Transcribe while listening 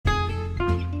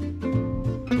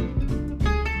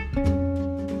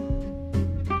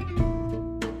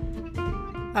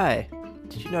Hey,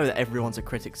 did you know that everyone's a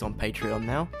critic's on Patreon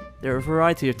now? There are a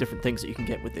variety of different things that you can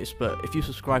get with this, but if you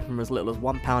subscribe from as little as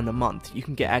 £1 a month, you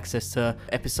can get access to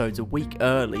episodes a week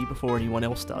early before anyone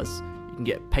else does. You can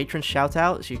get patron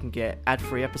shoutouts, you can get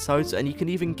ad-free episodes, and you can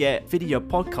even get video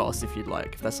podcasts if you'd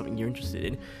like, if that's something you're interested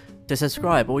in. To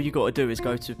subscribe, all you gotta do is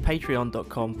go to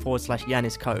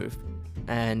patreon.com/Yanis Cove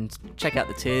and check out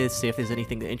the tiers, see if there's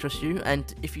anything that interests you,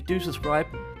 and if you do subscribe,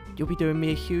 you'll be doing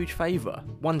me a huge favour.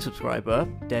 One subscriber,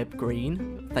 Deb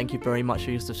Green, thank you very much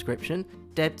for your subscription.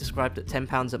 Deb subscribed at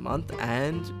 £10 a month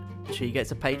and she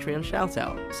gets a Patreon shout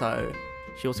out. So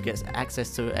she also gets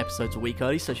access to episodes a week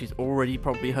early, so she's already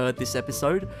probably heard this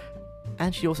episode.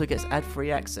 And she also gets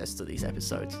ad-free access to these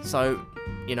episodes. So,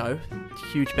 you know,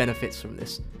 huge benefits from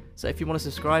this. So if you want to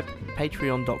subscribe,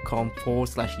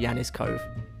 patreon.com/Yanis Cove.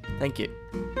 Thank you.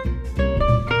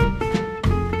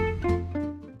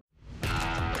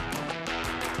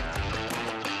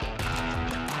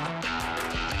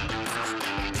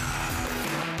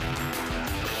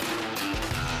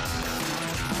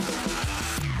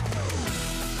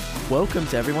 Welcome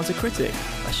to Everyone's a Critic,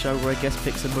 a show where a guest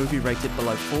picks a movie rated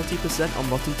below 40% on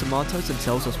Rotten Tomatoes and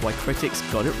tells us why critics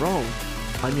got it wrong.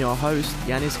 I'm your host,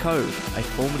 Yanis Cove, a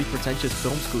formerly pretentious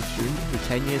film school student who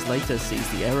 10 years later sees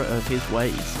the error of his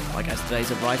ways. My guest today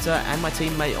is a writer and my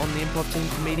teammate on the improv team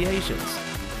for Mediations,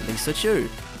 Lisa Chu.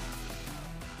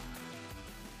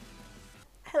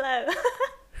 Hello.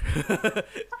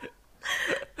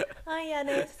 Hi,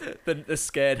 Yanis. The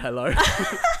scared hello.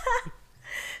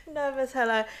 Nervous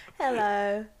hello.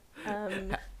 Hello.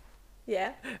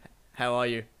 Yeah. How are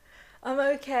you? I'm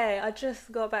okay. I just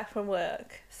got back from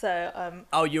work, so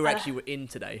Oh, you actually were in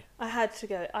today. I had to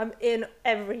go. I'm in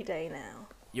every day now.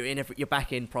 You're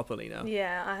back in properly now.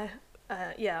 Yeah,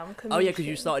 I'm commuting. Oh yeah, because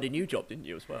you started a new job, didn't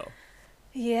you, as well?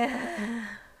 Yeah.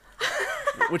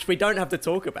 Which we don't have to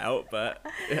talk about, but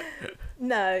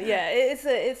No, yeah,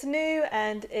 it's new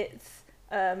and it's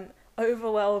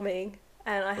overwhelming,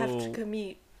 and I have to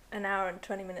commute an hour and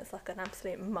 20 minutes like an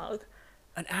absolute mug.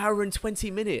 An hour and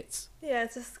 20 minutes? Yeah,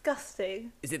 it's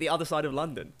disgusting. Is it the other side of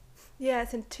London? Yeah,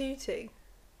 it's in Tooting.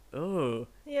 Oh.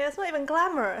 Yeah, it's not even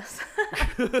glamorous.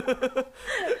 But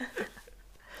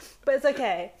it's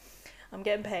okay. I'm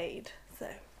getting paid, so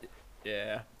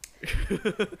Yeah.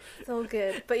 it's all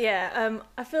good. But yeah,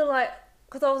 I feel like,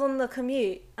 because I was on the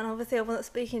commute, and obviously I wasn't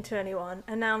speaking to anyone,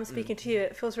 and now I'm speaking to you,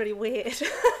 it feels really weird.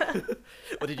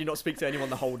 Or did you not speak to anyone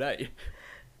the whole day?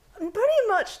 Pretty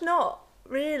much not,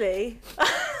 really.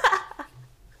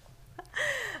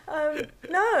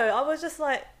 No, I was just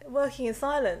like working in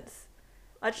silence.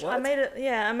 I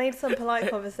made some polite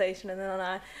conversation, and then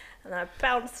I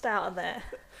bounced out of there.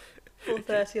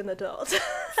 4:30 on the dot.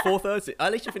 4:30?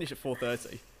 At least you finish at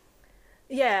 4:30.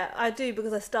 Yeah, I do,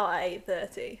 because I start at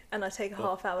 8:30 and I take a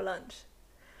half-hour lunch.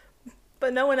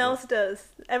 But no one else does.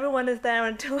 Everyone is there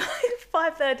until like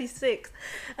 5:36,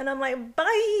 and I'm like,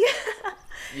 bye.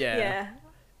 Yeah.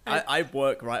 I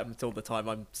work right up until the time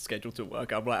I'm scheduled to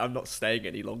work. I'm like, I'm not staying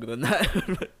any longer than that.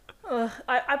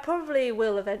 I probably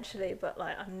will eventually, but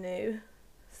like, I'm new,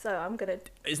 so I'm gonna.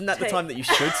 Isn't that the time that you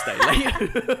should stay late?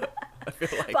 I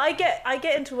feel like. But I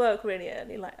get into work really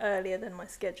early, like earlier than my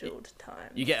scheduled time.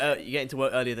 You get into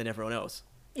work earlier than everyone else.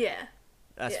 Yeah.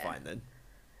 That's fine then.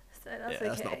 So that's okay.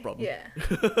 That's not a problem. Yeah.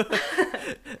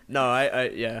 No, I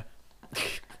yeah.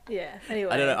 Yeah.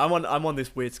 Anyway. I don't know. I'm on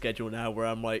this weird schedule now where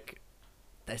I'm like,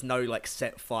 there's no like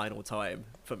set final time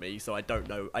for me, so I don't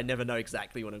know. I never know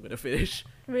exactly when I'm gonna finish.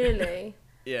 Really?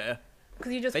 Yeah.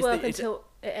 Because you just Basically, work until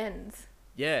it ends.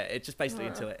 Yeah, it's just basically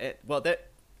until it. Well,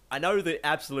 I know the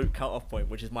absolute cut-off point,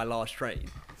 which is my last train,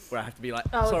 where I have to be like,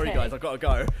 sorry guys, I've got to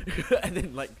go, and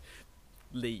then like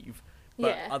leave.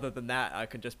 But other than that, I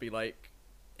can just be like,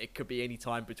 it could be any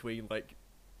time between like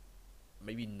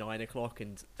maybe 9 o'clock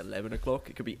and 11 o'clock.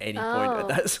 It could be any point at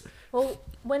that. Well,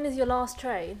 when is your last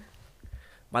train?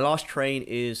 My last train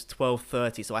is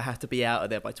 12:30, so I have to be out of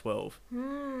there by 12.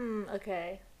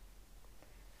 Okay.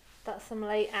 That's some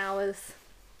late hours.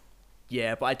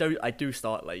 Yeah, but I do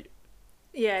start late.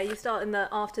 Yeah, you start in the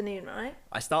afternoon, right?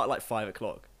 I start at like 5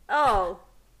 o'clock. Oh.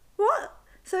 What?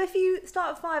 So if you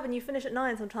start at 5 and you finish at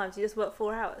 9 sometimes, you just work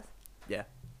 4 hours? Yeah.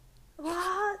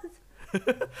 What?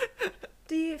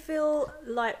 Do you feel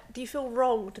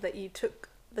wronged that you took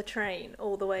the train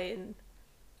all the way in?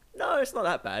 No, it's not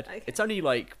that bad. Okay. It's only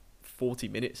like 40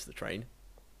 minutes, the train.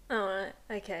 Oh, right.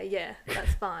 Okay, yeah,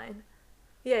 that's fine.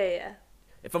 Yeah.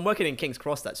 If I'm working in King's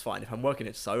Cross, that's fine. If I'm working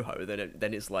in Soho,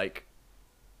 then it's like...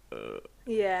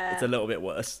 yeah. It's a little bit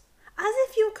worse. As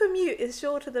if your commute is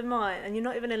shorter than mine and you're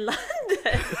not even in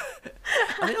London.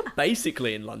 I mean, I'm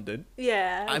basically in London.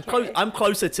 Yeah. I'm okay. I'm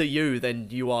closer to you than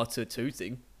you are to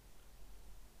Tooting.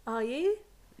 Are you?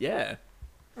 Yeah.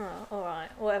 Oh, all right.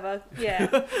 Whatever.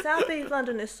 Yeah. South East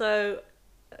London is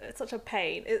it's such a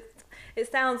pain.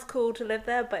 It sounds cool to live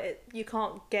there, but you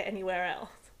can't get anywhere else.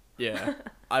 Yeah.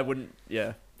 I wouldn't.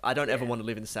 Yeah. I don't ever Yeah. want to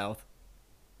live in the South.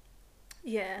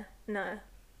 Yeah. No.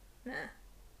 Nah.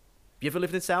 You ever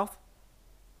lived in the South?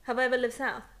 Have I ever lived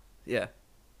south? Yeah.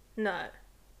 No.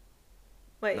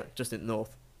 Wait. No, just in the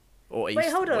North or East.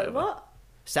 Wait. Hold on. whatever. What?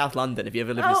 South London. Have you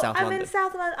ever lived in Oh, South I'm London? in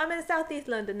South. I'm in Southeast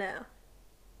London now.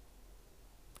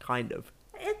 Kind of.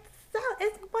 It's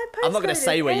my postcode. I'm not gonna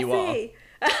say is where you are. SE.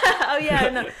 Oh yeah,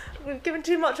 no, we've given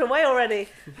too much away already.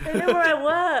 They know where I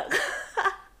work.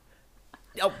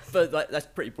 Oh, but like, that's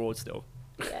pretty broad still.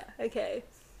 Yeah. Okay.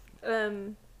 I Yeah.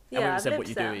 haven't I've said what lived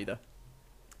you south. do either.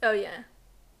 Oh yeah.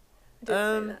 I did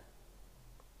say that.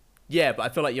 Yeah, but I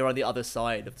feel like you're on the other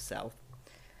side of the South.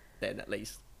 Then at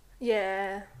least.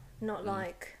 Yeah. Not Mm.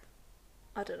 like,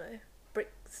 I don't know,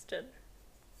 Brixton.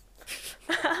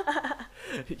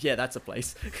 Yeah, that's a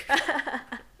place.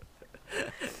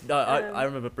 No, I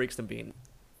remember Brixton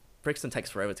takes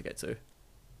forever to get to.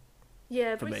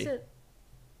 Yeah, For me. Brixton.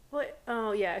 What?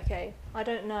 Oh yeah. Okay. I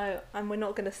don't know, and we're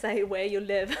not gonna say where you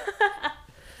live.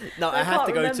 No, I have can't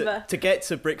to go remember. to get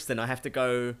to Brixton. I have to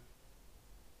go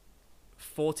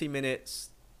 40 minutes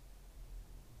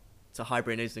to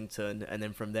Highbury and Islington, and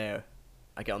then from there,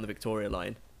 I get on the Victoria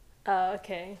line. Oh,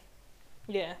 okay.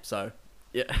 Yeah. So,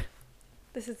 yeah,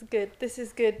 This is good. This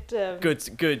is good.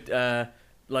 good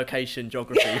location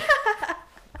geography,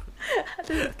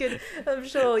 This is good. I'm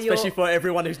sure especially for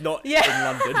everyone who's not Yeah. in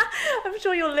London. I'm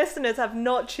sure your listeners have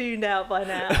not tuned out by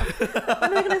now. When are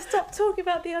they going to stop talking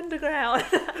about the underground?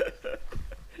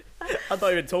 I'm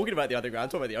not even talking about the underground. I'm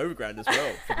talking about the overground as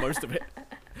well for most of it.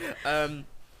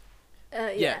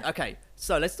 Yeah. Okay.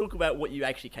 So let's talk about what you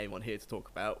actually came on here to talk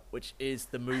about, which is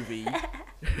the movie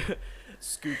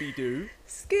Scooby Doo.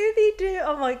 Scooby Doo.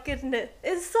 Oh my goodness,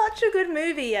 it's such a good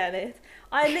movie, Yanis.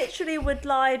 I literally would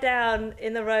lie down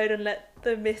in the road and let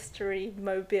the mystery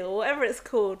mobile, whatever it's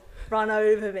called, run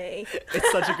over me.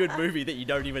 It's such a good movie that you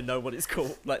don't even know what it's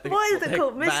called. Like What is the it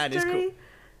called? van is Mystery. called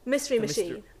Mystery The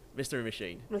Machine. Mystery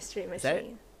Machine. Mystery Is that it?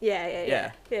 Machine.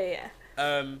 Yeah.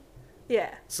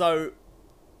 Yeah. So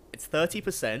it's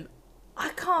 30% I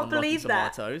can't on Rotten believe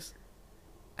that. Tomatoes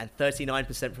and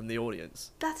 39% from the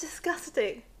audience. That's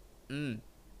disgusting. Mm.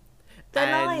 They're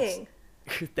And lying.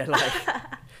 They're like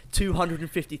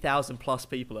 250,000 plus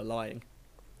people are lying.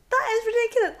 That is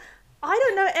ridiculous. I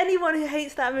don't know anyone who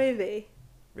hates that movie.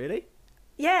 Really?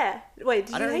 Yeah. Wait,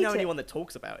 did I you don't hate know it? anyone that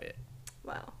talks about it.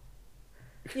 Well,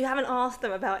 you haven't asked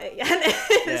them about it yet.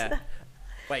 Yeah.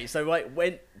 Wait, so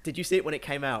when did you see it when it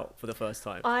came out for the first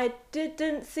time? I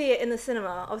didn't see it in the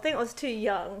cinema. I think I was too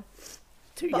young.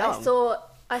 Too But young.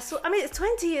 I saw. I mean, it's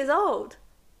 20 years old.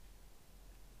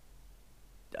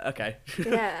 Okay.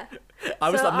 Yeah. I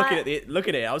was So like,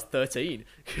 looking at it. I was 13.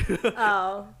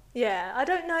 Oh, yeah. I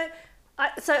don't know.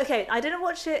 Okay, I didn't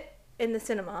watch it in the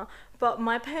cinema, but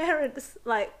my parents,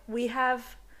 we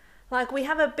have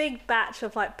a big batch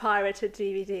of pirated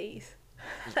DVDs.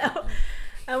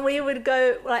 And we would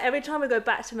go, every time we go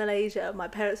back to Malaysia, my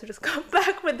parents would just come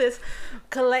back with this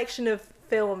collection of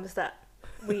films that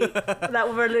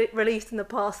were released in the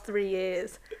past 3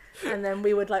 years, and then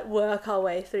we would work our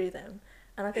way through them.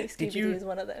 And I think Scooby Doo is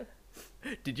one of them.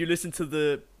 Did you listen to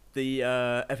the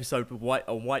episode with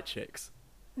White Chicks?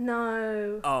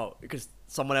 No. Oh, because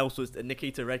someone else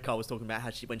Nikita Redcar was talking about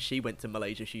how when she went to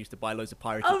Malaysia, she used to buy loads of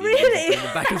pirated Oh, DVDs really? and bring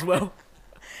them back as well.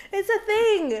 It's a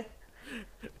thing.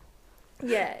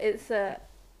 Yeah,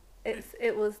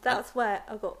 that's where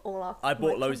I got all our. I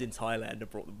bought loads in Thailand and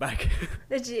brought them back.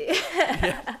 Did you?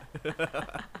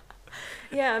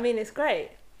 Yeah, I mean it's great.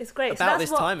 It's great. About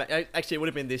this time, actually, it would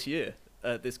have been this year.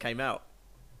 This came out.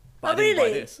 But Oh I didn't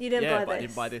really? buy this. You didn't Yeah, buy but this. I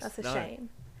didn't buy this. That's a No. shame.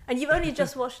 And you've only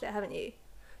just watched it, haven't you?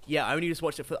 Yeah, I only just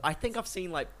watched it I think I've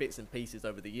seen bits and pieces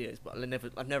over the years, but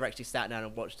I've never actually sat down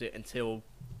and watched it until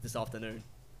this afternoon.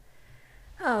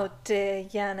 Oh dear,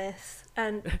 Yanis.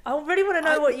 And I really want to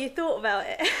know what you thought about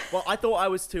it. Well, I thought I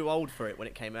was too old for it when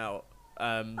it came out.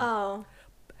 Oh.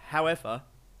 However,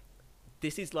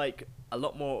 this is a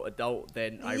lot more adult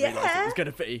than I Yeah. realised it was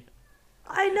going to be.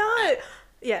 I know.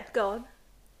 Yeah, go on.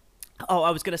 Oh,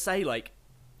 I was going to say,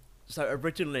 so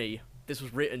originally this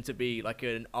was written to be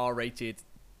an R-rated,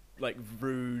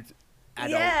 rude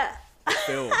adult Yeah.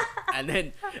 film. and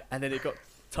then it got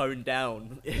toned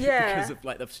down Yeah. because of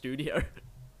the studio.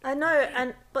 I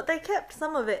know, but they kept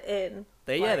some of it in.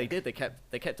 They did. They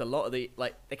kept a lot of the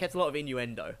they kept a lot of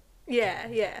innuendo, Yeah,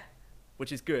 yeah.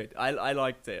 which is good. I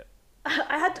liked it.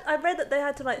 I read that they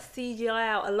had to like CGI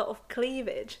out a lot of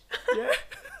cleavage. Yeah.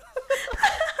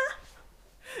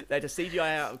 They had to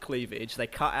CGI out of cleavage. They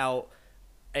cut out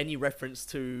any reference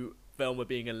to Velma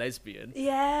being a lesbian.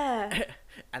 Yeah.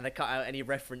 And they cut out any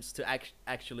reference to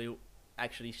actually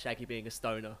Shaggy being a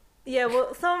stoner. Yeah,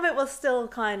 well, some of it was still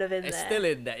kind of in It's there. still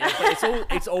in there. Yeah, but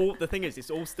it's all. The thing is, it's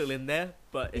all still in there.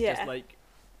 But it's just Yeah. like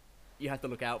you have to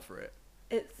look out for it.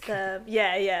 It's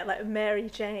yeah, like Mary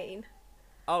Jane.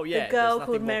 Oh yeah, The girl there's nothing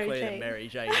called more Mary clear Jane. than Mary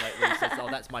Jane. Like when he says, "Oh,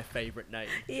 that's my favourite name."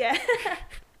 Yeah.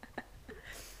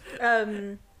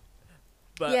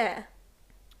 But Yeah.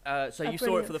 so A you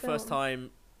saw it for the brilliant first film.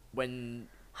 time when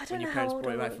I don't know your how parents old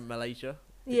brought I you back was. from Malaysia.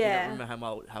 Did Yeah. you not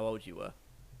remember how old you were?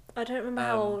 I don't remember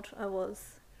how old I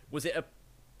was. Was it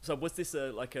was this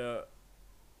like a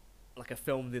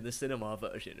filmed in the cinema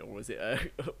version, or was it a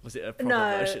proper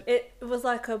No, version? it was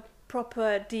like a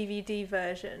proper DVD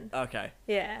version. Okay.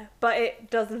 Yeah, but it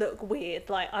does look weird.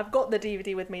 Like, I've got the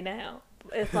DVD with me now.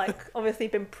 It's like obviously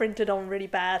been printed on really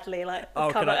badly. Like, the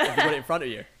Oh, cover. have you got it in front of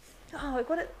you? Oh, I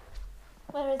got it.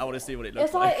 Where is I it? want to see what it looks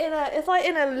It's like. it's like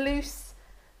in a loose,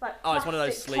 like, Oh, it's one of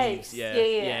those plastic sleeves. case. Yeah.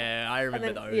 Yeah. I And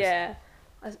remember then- those. Yeah,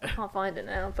 I can't find it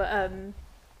now, but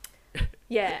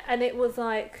yeah, and it was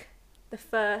like the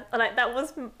first, like that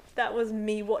was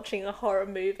me watching a horror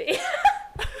movie,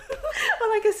 or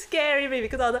like a scary movie,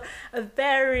 because I was a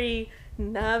very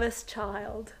nervous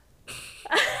child.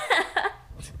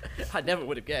 I never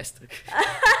would have guessed.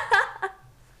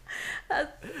 How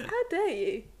dare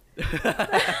you?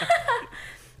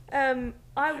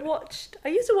 I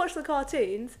used to watch the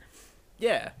cartoons.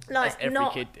 Yeah. Like, as every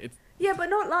not- kid did. Yeah, but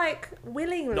not like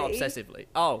willingly. Not obsessively.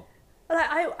 Oh. Like,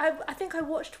 I think I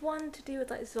watched one to do with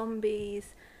like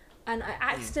zombies, and I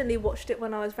accidentally watched it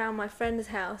when I was round my friend's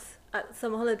house at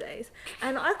summer holidays,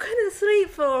 and I couldn't sleep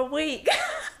for a week.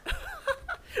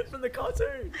 From the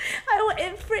cartoon.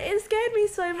 It scared me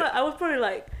so much. I was probably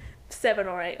like 7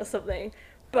 or 8 or something,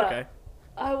 but Okay.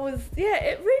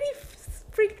 it really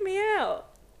freaked me out.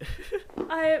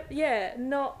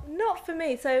 Not for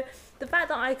me. So the fact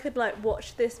that I could like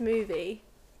watch this movie,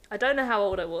 I don't know how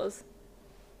old I was.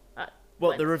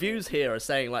 Well, the reviews here are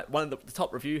saying, like, one of the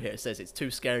top review here says it's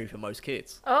too scary for most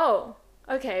kids. Oh,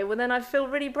 okay. Well, then I feel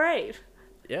really brave.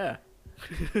 Yeah.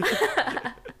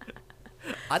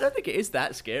 I don't think it is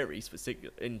that scary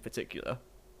in particular.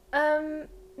 No,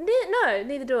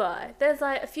 neither do I. There's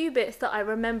like a few bits that I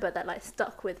remember that like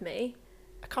stuck with me.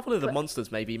 A couple of the But-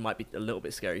 monsters maybe might be a little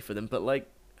bit scary for them, but like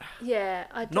Yeah,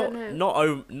 I don't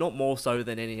know. not more so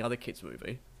than any other kids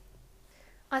movie.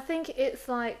 I think it's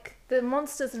like the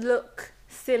monsters look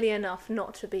silly enough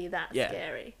not to be that Yeah.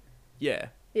 scary. Yeah.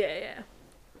 Yeah.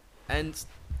 And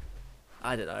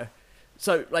I don't know.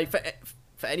 So like for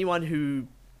anyone who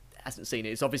hasn't seen it,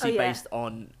 it's obviously Oh, yeah. based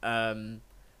on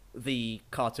the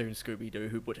cartoon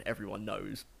Scooby-Doo, which everyone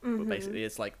knows. Mm-hmm. But basically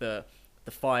it's like the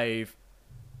four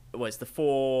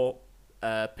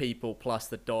people plus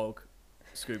the dog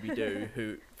Scooby-Doo,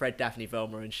 who Fred, Daphne,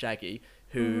 Velma and Shaggy,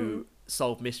 who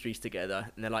solve mysteries together,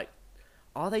 and they're like,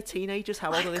 are they teenagers?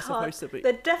 How old are they supposed to be?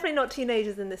 They're definitely not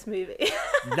teenagers in this movie.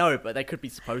 No, but they could be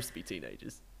supposed to be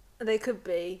teenagers. They could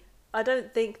be. I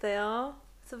don't think they are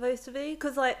supposed to be,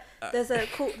 because like there's like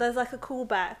a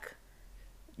callback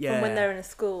Yeah. from when they're in a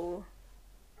school.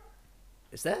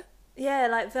 Is there? Yeah,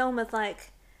 like Velma's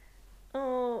like,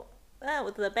 oh, that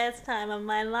was the best time of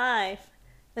my life.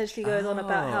 And she goes on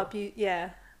about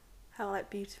how how like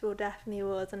beautiful Daphne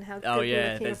was and how good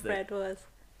looking there's Fred was.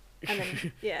 And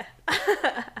then yeah.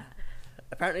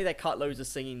 Apparently they cut loads of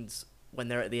scenes when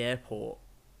they're at the airport,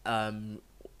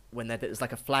 when there's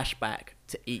like a flashback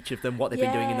to each of them, what they've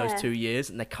been doing in Yeah. those 2 years,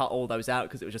 and they cut all those out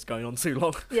because it was just going on too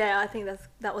long. Yeah, I think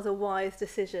that was a wise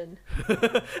decision.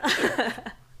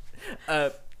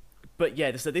 But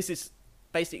yeah, so this is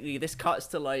basically, this cuts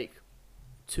to like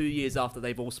 2 years after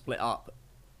they've all split up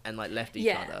and like left each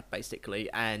Yeah. other basically,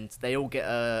 and they all get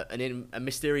a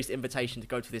mysterious invitation to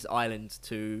go to this island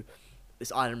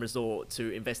resort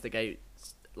to investigate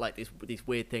like these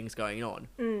weird things going on.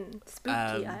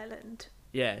 Spooky Island.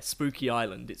 Yeah, Spooky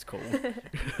Island it's called.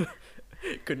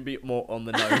 Couldn't be more on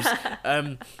the nose.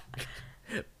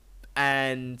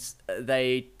 And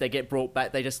they get brought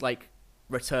back. They just like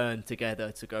return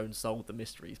together to go and solve the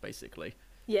mysteries basically.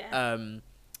 Yeah.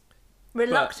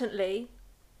 Reluctantly,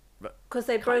 but- because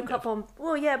they broke kind up on.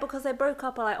 Well, yeah, because they broke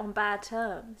up like on bad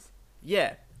terms.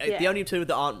 Yeah. The Yeah. only two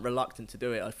that aren't reluctant to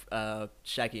do it are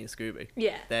Shaggy and Scooby.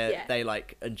 Yeah. They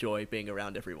like enjoy being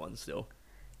around everyone still.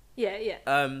 Yeah.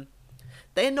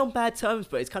 They end on bad terms,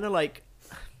 but it's kind of like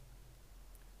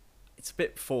it's a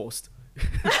bit forced.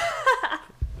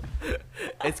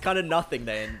 It's kind of nothing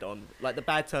they end on. Like the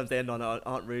bad terms they end on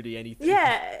aren't really anything.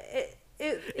 Yeah,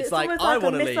 it's like almost I like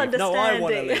want a to leave. No, I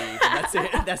want to misunderstanding. leave. And that's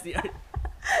it. That's the.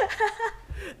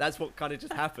 That's what kind of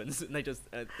just happens, and they just.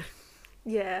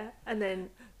 Yeah, and then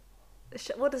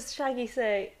what does Shaggy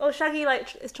say? Oh, Shaggy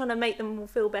like is trying to make them all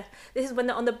feel better. This is when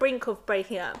they're on the brink of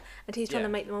breaking up, and he's trying Yeah.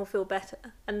 to make them all feel better,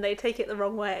 and they take it the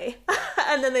wrong way,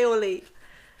 and then they all leave.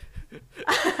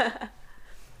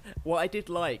 What I did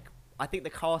like, I think the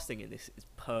casting in this is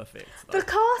perfect. The Like,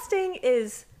 casting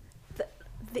is,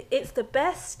 it's the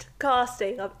best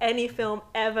casting of any film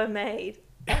ever made.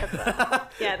 Ever.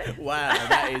 Get it? wow,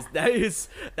 that is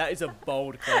a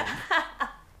bold claim.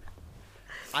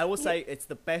 I will say it's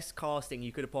the best casting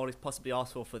you could have possibly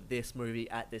asked for this movie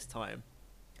at this time.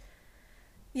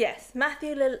 Yes,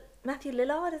 Matthew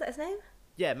Lillard, is that his name?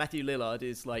 Yeah, Matthew Lillard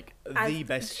is like As- the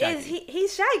best Shaggy.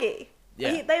 He's Shaggy.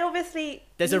 Yeah. They obviously.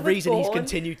 There's he a was reason he's born-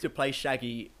 continued to play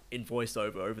Shaggy in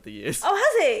voiceover over the years. Oh,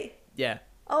 has he? Yeah,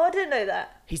 Oh, I didn't know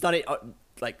that. he's done it.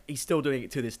 Like he's still doing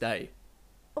it to this day.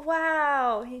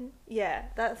 Wow. Yeah,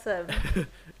 that's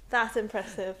that's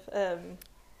impressive.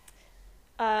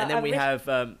 And then we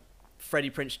have Freddie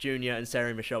Prince Jr. and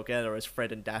Sarah Michelle Gellar as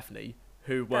Fred and Daphne,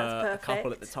 who were a That's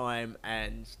couple at the perfect. time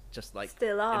and just like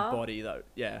Still are.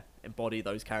 embody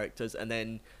those characters. And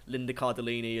then Linda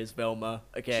Cardellini as Velma,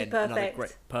 again She's another perfect.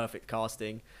 great perfect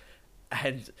casting.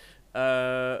 And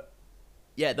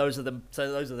those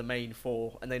are the main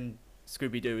four. And then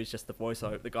Scooby Doo is just the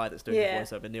voiceover, the guy that's doing Yeah.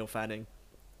 the voiceover, Neil Fanning.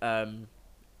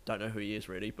 Don't know who he is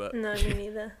really, but No, me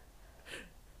neither.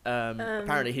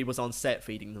 apparently he was on set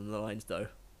feeding them the lines though.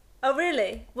 Oh,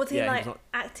 really? Was he Yeah, he like was not-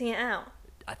 acting it out?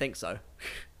 I think so.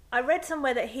 I read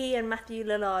somewhere that he and Matthew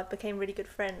Lillard became really good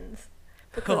friends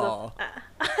because of.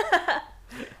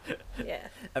 Yeah.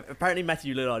 Apparently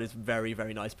Matthew Lillard is a very,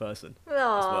 very nice person.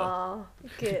 Oh,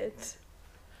 good.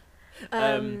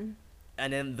 And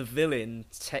then the villain,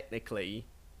 technically,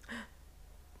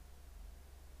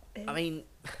 I mean,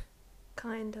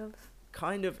 kind of.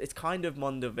 it's kind of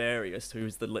Mondavarius,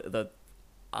 who's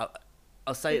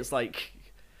I'll say it's like,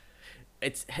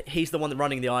 he's the one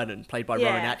running the island, played by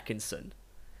Rowan Yeah. Atkinson.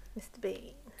 Mr.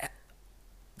 Bean.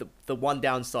 The one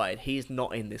downside, he's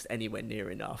not in this anywhere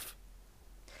near enough.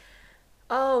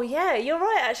 Oh yeah, you're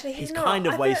right. Actually, He's not. kind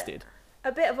of I bet- wasted.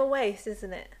 A bit of a waste,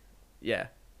 isn't it? Yeah.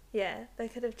 Yeah, they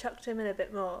could have chucked him in a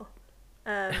bit more.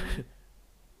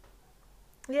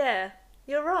 Yeah,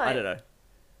 you're right. I don't know.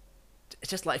 It's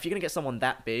just like, if you're going to get someone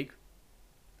that big,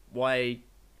 why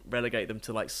relegate them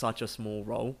to like such a small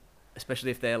role? Especially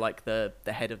if they're like the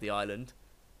head of the island.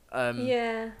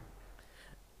 Yeah.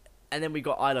 And then we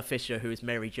got Isla Fisher, who is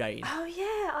Mary Jane, Oh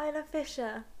yeah, Isla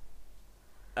Fisher.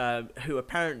 who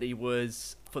apparently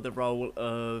was for the role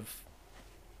of,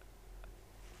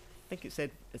 I think it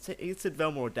said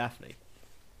Velma or Daphne.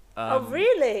 Oh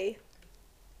really?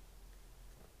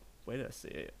 Where did I see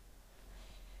it?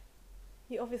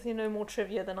 You obviously know more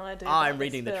trivia than I do. I'm about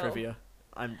reading the this film. trivia.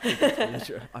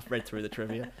 I've read through the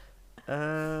trivia.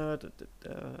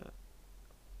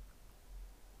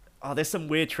 Oh, there's some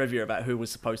weird trivia about who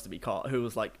was supposed to be who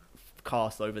was like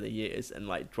cast over the years and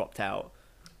like dropped out.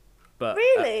 But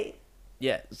Really?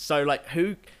 yeah, so like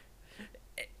who?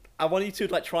 I want you to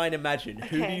like try and imagine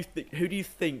Okay. who do you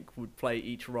think would play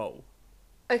each role?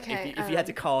 Okay. If you had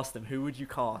to cast them, who would you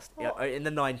cast What? in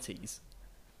the 90s?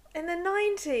 In the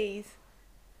 90s.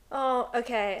 Oh,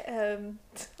 okay. I'm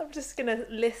just gonna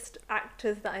list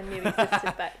actors that I knew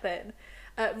existed back then.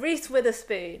 Reese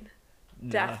Witherspoon, No.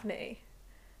 Daphne.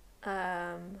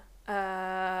 Oh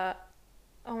my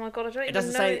god, I don't It even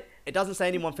doesn't know. say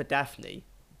anyone for Daphne,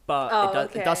 but Oh,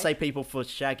 it does okay. say people for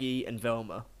Shaggy and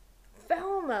Velma.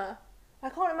 Velma. I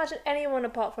can't imagine anyone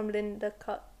apart from Linda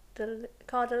Cardellini.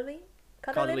 Cardellini.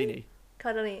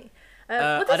 Cardellini.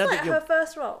 I Was this don't like think her you're-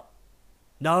 first role?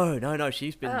 No.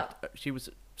 She's been. Oh. She was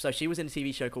in a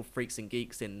TV show called Freaks and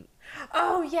Geeks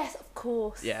Oh yes, of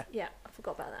course. Yeah. Yeah, I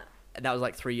forgot about that. and that was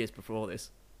like 3 years before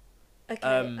this.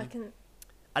 Okay, I can.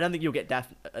 I don't think you'll get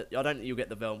Daphne. I don't think you'll get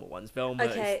the Velma ones. Velma.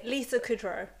 Okay, Lisa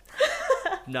Kudrow.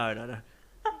 No.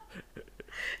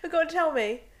 Go on, tell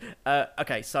me.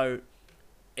 Okay, so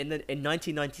in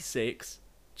 1996,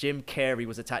 Jim Carrey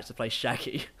was attached to play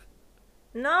Shaggy,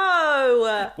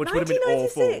 No. which would have been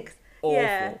awful. 1996. Awful.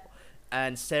 Yeah.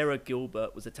 And Sarah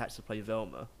Gilbert was attached to play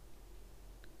Velma.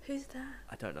 Who's that?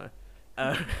 I don't know.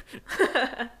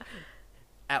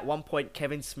 At one point,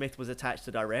 Kevin Smith was attached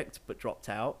to direct but dropped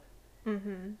out.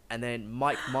 Mm-hmm. And then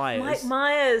Mike Myers. Mike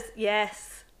Myers.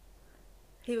 Yes.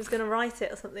 He was going to write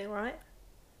it or something, right?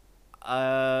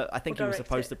 I think he was direct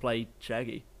supposed it. to play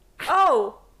Shaggy.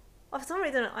 Oh. For some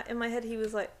reason, in my head, he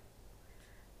was like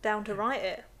down to write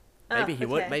it. Maybe he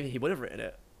would. okay. Maybe he would have written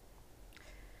it.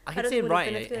 I That can just see him would have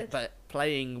writing been it, as good. but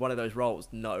playing one of those roles,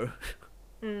 no.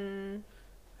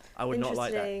 I would not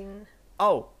like that. Interesting.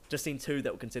 Oh, just seen two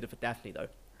that were considered for Daphne though: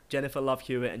 Jennifer Love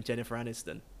Hewitt and Jennifer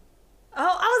Aniston.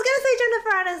 Oh, I was gonna say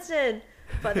Jennifer Aniston,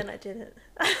 but then I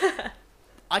didn't.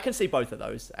 I can see both of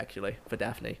those actually for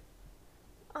Daphne.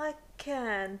 I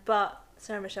can, but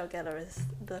Sarah Michelle Gellar is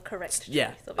the correct choice.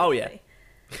 Yeah. Oh, yeah. Obviously.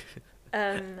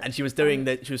 And she was doing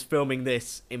that. She was filming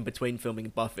this in between filming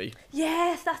Buffy,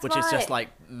 Yes, that's which right. is just like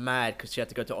mad because she had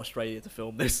to go to Australia to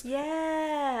film this.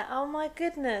 Yeah. Oh my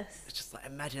goodness. It's just like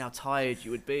imagine how tired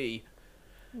you would be.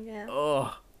 Yeah.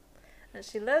 Oh, And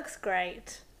she looks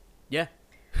great. yeah.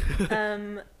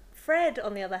 Fred,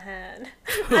 on the other hand,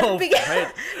 Oh, begin-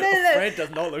 Fred. No. Fred does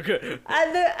not look good.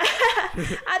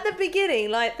 at the beginning,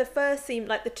 like the first scene,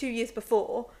 like the 2 years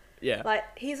before, Yeah. like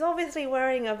he's obviously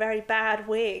wearing a very bad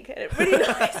wig, and it really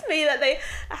annoys me that they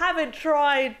haven't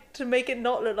tried to make it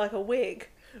not look like a wig.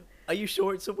 Are you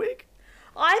sure it's a wig?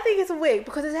 I think it's a wig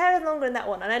because his hair is longer in that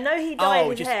one, and I know he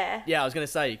dyed his hair. Yeah, I was gonna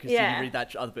say because Yeah. you read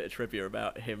that other bit of trivia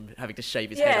about him having to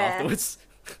shave his Yeah. head afterwards.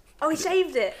 Oh, he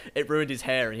shaved it. It ruined his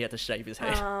hair and he had to shave his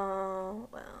head. Oh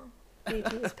well,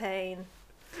 beauty's pain.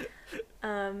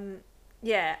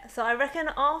 Yeah. So I reckon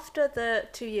after the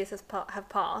 2 years have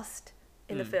passed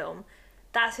in the film,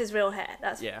 that's his real hair.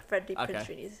 That's Yeah, Freddie okay. Prinze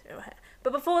Jr.'s real hair.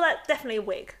 But before that, definitely a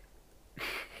wig.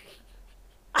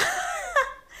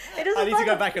 It does I look need to like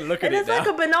go back and look at It it looks like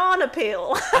now. a banana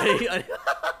peel.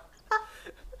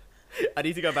 I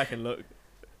need to go back and look.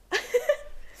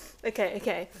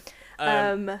 Okay.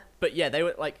 But yeah, they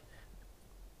were like,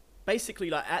 basically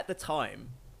like at the time,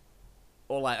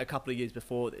 or like a couple of years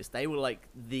before this, they were like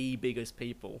the biggest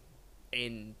people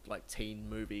in like teen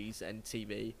movies and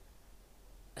TV,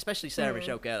 especially Sarah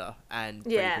Michelle Gellar and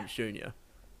Yeah. Freddie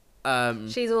Prinze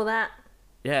Jr. She's all that.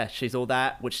 Yeah, she's all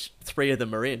that, which 3 of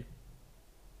them are in.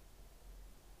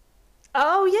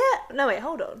 Oh yeah. No wait,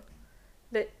 hold on.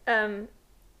 But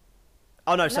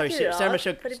Oh no, sorry, Matthew Sarah Lillard,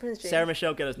 Michelle. Freddie Prinze Jr. Sarah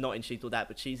Michelle Gellar's not in She's All That,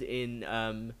 but she's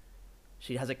in.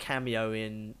 She has a cameo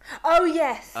in oh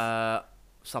yes.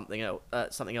 something else.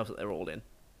 Something else that they're all in.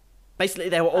 Basically,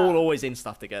 they were all always in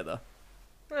stuff together.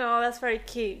 Oh, that's very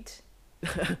cute.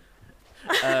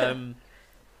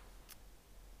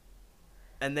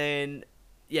 And then,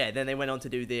 yeah, then they went on to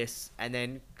do this, and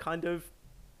then kind of,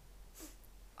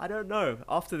 I don't know.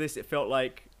 After this, it felt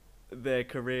like their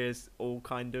careers all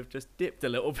kind of just dipped a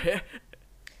little bit.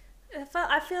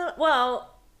 I feel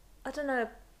well. I don't know.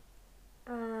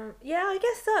 Yeah, I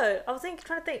guess so. I was trying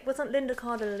to think. Wasn't Linda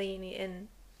Cardellini in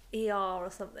ER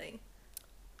or something?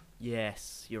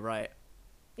 Yes, you're right.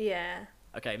 Yeah.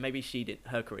 Okay, maybe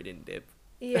her career didn't dip.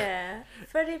 Yeah.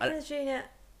 Freddie I- Prinze Jr.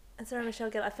 and Sarah Michelle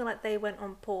Gellar. I feel like they went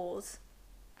on pause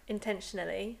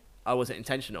intentionally. Oh, was it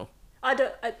intentional? I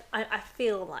don't. I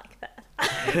feel like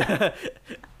that.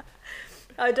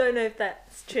 I don't know if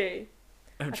that's true.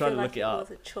 I'm I trying feel to like look it up.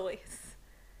 was a choice.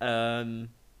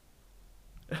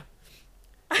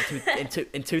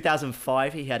 In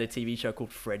 2005, he had a TV show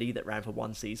called Freddy that ran for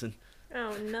 1 season.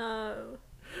 Oh no.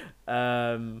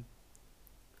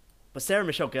 But Sarah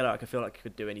Michelle Gellar, I feel like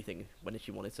could do anything when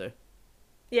she wanted to.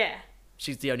 Yeah.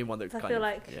 She's the only one that I kind feel of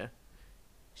like- yeah.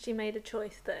 She made a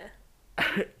choice there.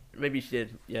 Maybe she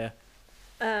did. Yeah.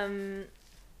 And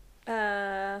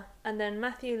then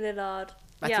Matthew Lillard.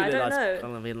 Matthew yeah, I don't Lillard's know.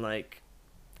 kind of in like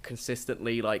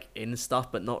consistently like in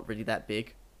stuff, but not really that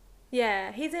big.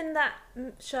 Yeah, he's in that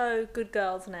show Good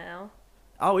Girls now.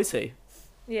 Oh, is he?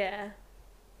 Yeah,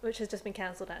 which has just been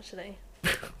cancelled actually.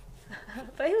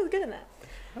 But he was good in that.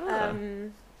 Ah.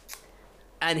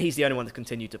 And he's the only one to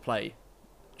continue to play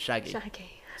Shaggy.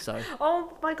 Shaggy. So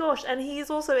Oh my gosh, and he's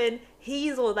also in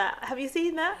He's All That. Have you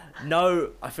seen that?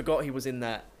 no, I forgot he was in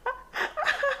that.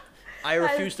 I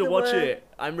That refuse is to the watch worst. it.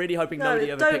 I'm really hoping No,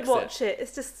 nobody ever don't picks watch it.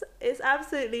 it. It's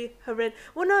absolutely horrendous.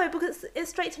 Well, no, because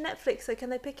it's straight to Netflix, so can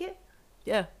they pick it?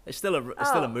 Yeah, it's still a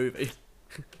Oh. movie.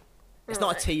 It's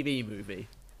not a Right. TV movie.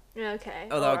 Yeah, okay.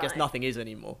 Although I guess alright. nothing is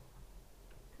anymore.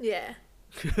 Yeah.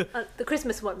 The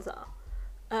Christmas ones are.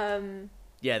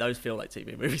 Yeah, those feel like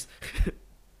TV movies.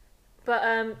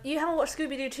 But you haven't watched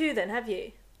Scooby Doo 2 then, have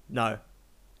you? No.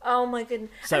 Oh my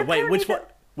goodness. So And wait, apparently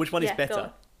which one is Yeah, go better?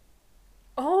 on.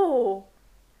 Oh.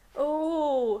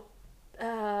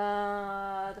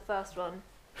 The first one.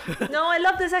 No, I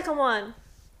love the second one.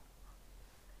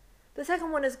 The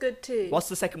second one is good too. What's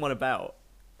the second one about?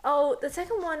 Oh, the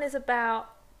second one is about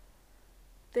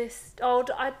this. Oh,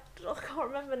 I can't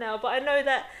remember now, but I know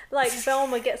that like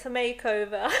Velma gets a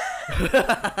makeover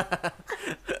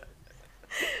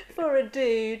for a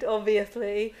dude,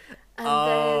 obviously. And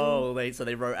Oh, so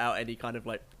they wrote out any kind of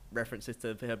like references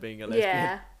to her being a lesbian.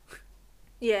 Yeah.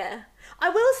 Yeah. I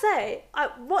will say,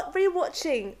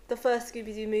 rewatching the first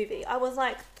Scooby-Doo movie, I was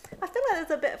like, I feel like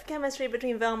there's a bit of chemistry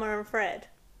between Velma and Fred.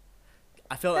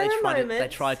 I feel like they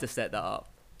tried to set that up.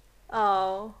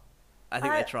 Oh. I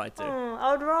think they tried to.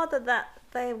 I would rather that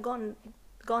they have gone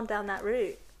down that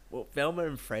route. Well, Velma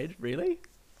and Fred, really?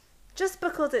 Just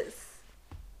because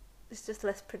it's just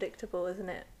less predictable, isn't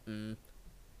it? Mm.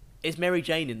 Is Mary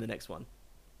Jane in the next one?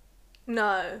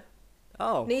 No.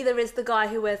 Oh. Neither is the guy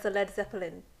who wears the Led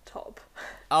Zeppelin top.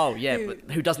 Oh, yeah,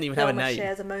 but who doesn't even have a Velma name.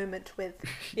 shares a moment with.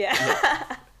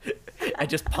 Yeah. And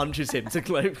just punches him to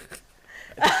glow.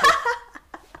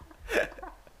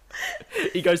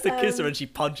 He goes to kiss her and she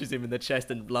punches him in the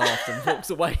chest and laughs and walks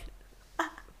away.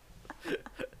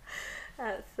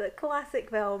 That's a classic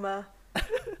Velma.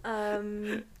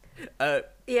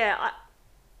 Yeah,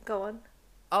 go on.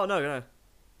 Oh, no.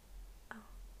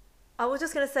 I was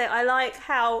just going to say, I like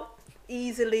how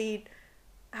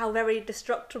very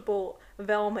destructible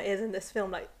Velma is in this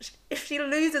film. Like, if she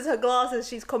loses her glasses,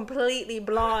 she's completely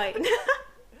blind.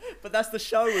 But that's the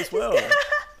show as well.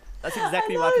 That's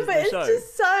exactly what happens in the show. But it's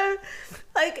just so,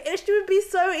 like, it would be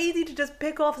so easy to just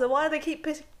pick off. So why do they keep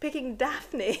picking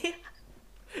Daphne?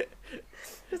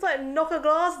 Just like knock her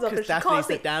glasses off, and she can't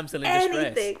see the damsel in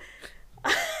anything.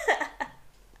 distress.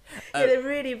 Yeah, they're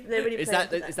really is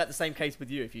that the same case with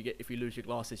you? If you lose your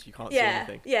glasses, you can't see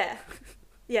anything. Yeah,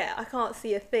 I can't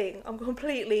see a thing. I'm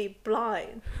completely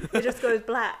blind. It just goes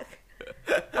black.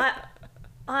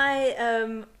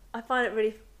 I find it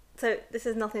really. So this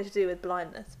has nothing to do with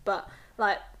blindness, but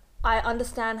like I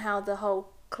understand how the whole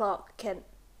Clark Kent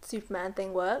Superman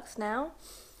thing works now,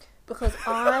 because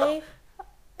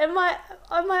in my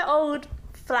old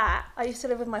flat, I used to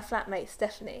live with my flatmate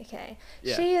Stephanie. Okay,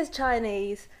 yeah. She is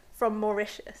Chinese from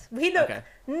Mauritius. We look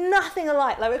nothing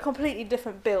alike. Like we're completely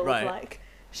different builds. Right. Like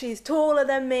she's taller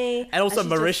than me, and also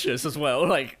Mauritius as well.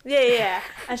 Like yeah,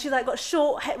 and she's like got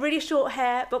really short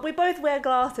hair, but we both wear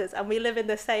glasses and we live in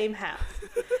the same house.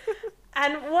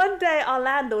 And one day our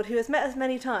landlord, who has met us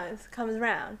many times, comes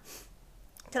round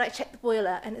to like check the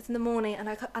boiler, and it's in the morning, and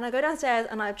I go downstairs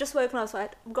and I've just woken up, so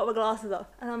I've got my glasses off,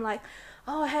 and I'm like,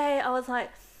 oh hey, I was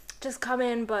like, just come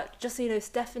in, but just so you know,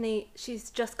 Stephanie, she's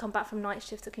just come back from night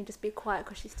shift, so can you just be quiet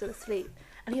because she's still asleep?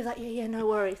 And he was like, yeah, no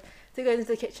worries. So he goes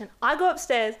into the kitchen. I go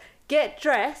upstairs, get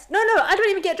dressed. No, I don't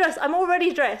even get dressed. I'm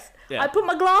already dressed. Yeah. I put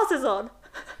my glasses on.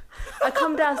 I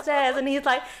come downstairs and he's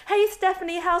like, hey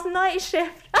Stephanie, how's night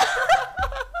shift?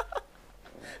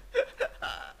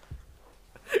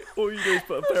 All you do is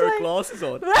put a pair of glasses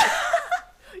on.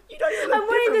 You don't even look I'm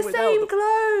wearing the same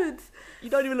clothes. You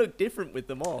don't even look different with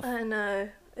them off. I know.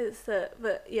 It's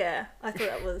but yeah, I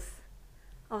thought I was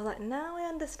like, now I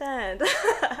understand.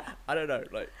 I don't know,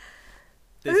 like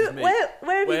this is me. Where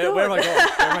have you gone? Where have I gone?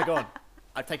 Where have I gone?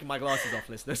 I've taken my glasses off,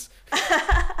 listeners.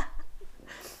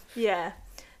 Yeah.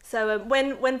 So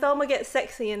when Velma gets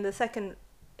sexy in the second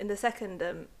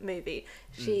movie,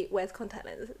 she wears contact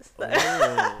lenses. So.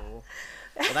 Oh.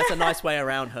 Well, that's a nice way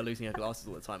around her losing her glasses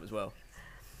all the time as well.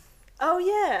 Oh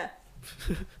yeah.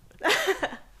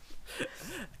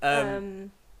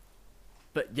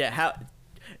 But yeah, how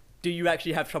do you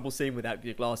actually have trouble seeing without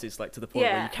your glasses, like to the point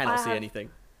where you cannot see anything?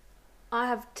 I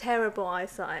have terrible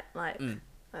eyesight, like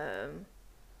 +6.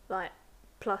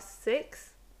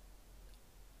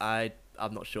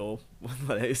 I'm not sure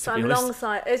what it is. So I'm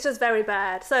long-sighted. It's just very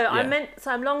bad. So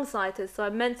I'm long-sighted. So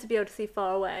I'm meant to be able to see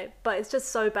far away, but it's just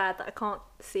so bad that I can't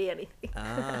see anything.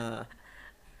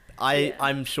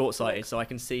 I'm short-sighted, so I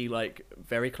can see like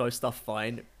very close stuff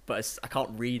fine, but I can't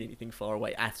read anything far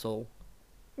away at all.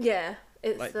 Yeah,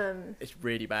 it's like, it's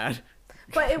really bad.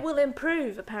 But it will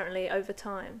improve apparently over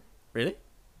time. Really?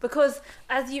 Because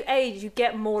as you age, you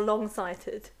get more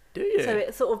long-sighted. Do you? So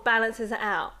it sort of balances it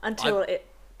out until it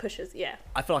pushes. Yeah.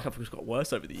 I feel like I've just got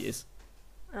worse over the years.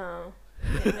 Oh,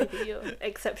 yeah, maybe you're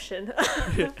exception.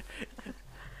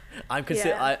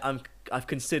 I've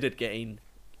considered getting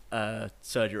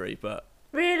surgery, but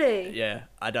really, yeah,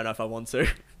 I don't know if I want to.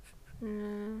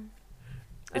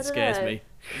 It scares me.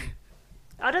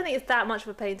 I don't think it's that much of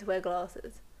a pain to wear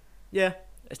glasses. Yeah,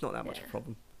 it's not that much of a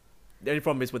problem. The only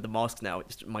problem is with the masks now.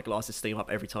 My glasses steam up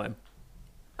every time.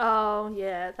 Oh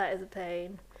yeah, that is a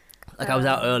pain. Like I was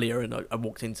out earlier and I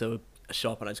walked into a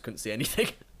shop and I just couldn't see anything.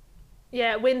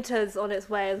 Yeah, winter's on its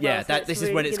way as well. Yeah, so this is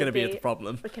when it's going to be a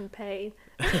problem. Freaking pain.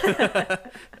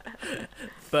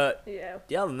 But yeah,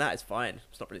 other than that, it's fine.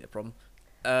 It's not really a problem.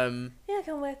 Yeah, I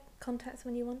can wear contacts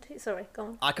when you want to. Sorry, go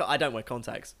on. I don't wear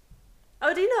contacts.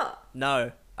 Oh, do you not?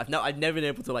 No, I've never been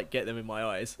able to like get them in my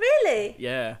eyes. Really?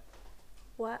 Yeah.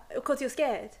 What? Because you're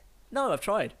scared? No, I've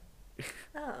tried.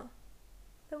 Oh.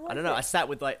 Then I don't know. I sat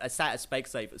at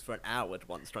Specsavers for an hour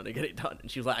once trying to get it done, and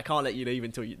she was like, "I can't let you leave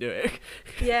until you do it."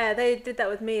 Yeah, they did that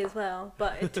with me as well,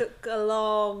 but it took a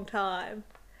long time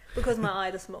because my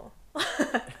eyes are small.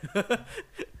 I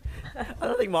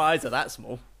don't think my eyes are that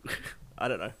small. I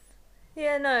don't know.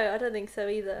 Yeah, no, I don't think so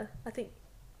either. I don't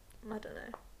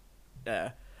know.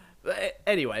 Yeah. But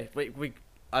anyway,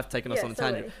 I've taken us Yeah, on a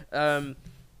tangent.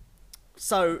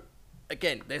 So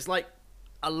again, there's like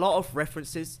a lot of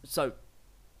references. So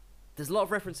there's a lot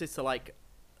of references to like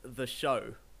the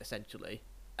show essentially.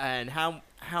 And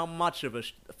how much of a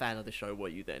fan of the show were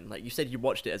you then? Like you said, you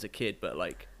watched it as a kid, but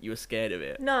like you were scared of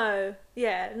it. No,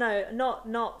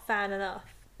 not fan enough.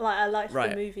 Like I liked Right.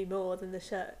 the movie more than the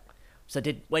show. So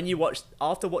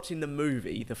after watching the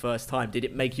movie the first time, did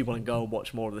it make you want to go and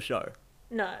watch more of the show?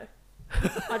 No,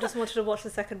 I just wanted to watch the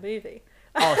second movie.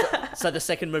 Oh, so the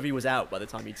second movie was out by the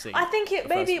time you'd seen. I think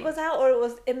maybe it was out or it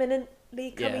was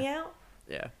imminently coming out.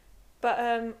 Yeah.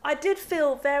 But I did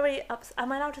feel very upset.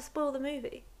 Am I allowed to spoil the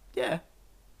movie? Yeah.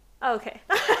 Oh, okay.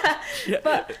 Yeah.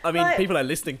 But, I mean, like- people are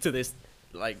listening to this,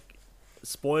 like,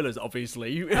 spoilers,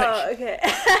 obviously. Oh, okay.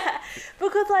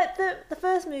 Because like the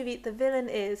first movie, the villain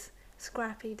is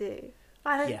Scrappy Doo.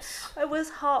 Yes. I was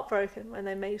heartbroken when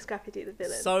they made Scrappy Doo the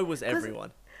villain. So was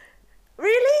everyone.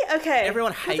 Really? Okay.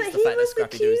 Everyone 'Cause, hates like, the he fact that was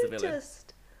Scrappy Doo is the villain.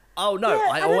 cutest. Oh no, Yeah, I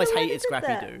I don't always know why hated they did Scrappy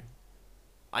that. Doo.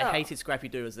 I Oh. hated Scrappy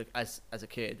Doo as a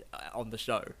kid on the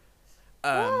show.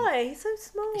 Why? He's so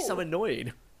small. He's so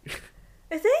annoying.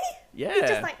 Is he? Yeah. He's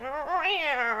just like.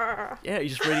 Yeah,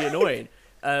 he's just really annoying.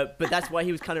 But that's why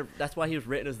he was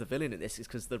written as the villain in this, is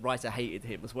because the writer hated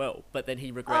him as well. But then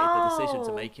he regretted the decision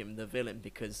to Oh. make him the villain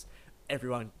because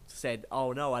everyone said,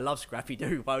 "Oh no, I love Scrappy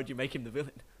Doo. Why would you make him the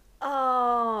villain?"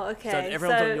 Oh, okay. So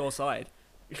everyone's on your side.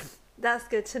 That's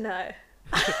good to know.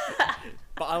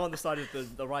 But I'm on the side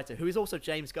of the writer, who is also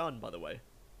James Gunn, by the way,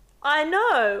 I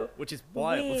know. which is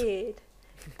wild. Weird.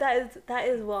 That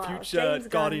is wild. Future James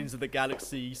Guardians Gunn, of the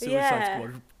Galaxy, Suicide Yeah.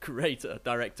 Squad creator,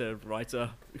 director,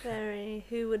 writer. very.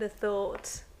 Who would have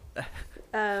thought?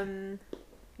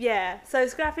 Yeah. So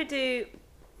Scrappy Doo,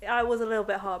 I was a little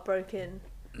bit heartbroken.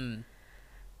 Mm.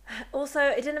 Also,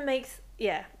 it didn't make.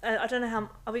 Yeah. I don't know how.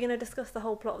 Are we going to discuss the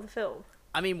whole plot of the film?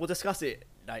 I mean, we'll discuss it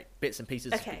like bits and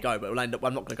pieces as we Okay. go, but I'm not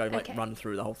going to go like Okay. run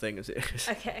through the whole thing as it is.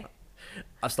 Okay.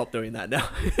 I've stopped doing that now.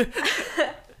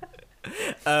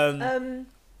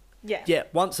 Yeah. Yeah.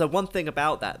 One thing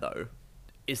about that though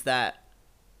is that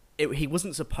he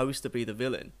wasn't supposed to be the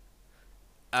villain.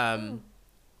 And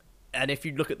if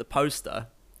you look at the poster,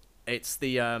 it's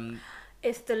the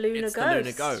It's the Lunar it's Ghost. the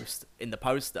Lunar Ghost in the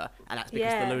poster, and that's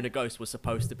because Yeah. the Lunar Ghost was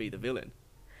supposed to be the villain.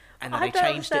 And then I they don't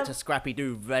changed it to understand- Scrappy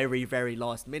Doo very, very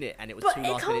last minute, and it was But too it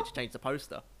last minute can't- to change the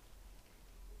poster.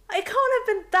 It can't have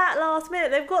been that last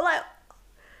minute. They've got like.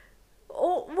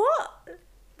 Oh,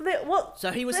 what? What?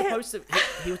 So he was supposed to.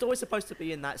 He was always supposed to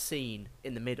be in that scene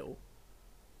in the middle,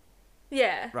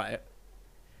 Yeah. right?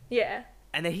 Yeah.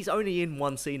 And then he's only in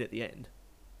one scene at the end.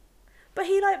 But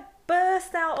he like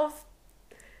burst out of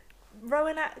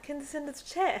Rowan Atkinson's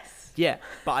chest. Yeah,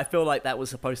 but I feel like that was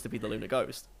supposed to be the Lunar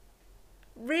Ghost.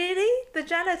 Really? The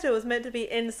janitor was meant to be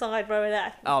inside Rowan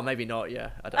Atkinson. Oh, maybe not. Yeah,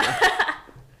 I don't know.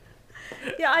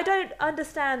 Yeah, I don't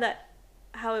understand that.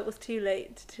 How it was too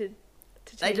late to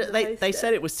change the They poster.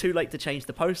 said it was too late to change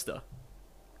the poster,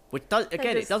 which does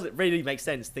again it just- doesn't really make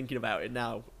sense thinking about it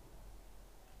now.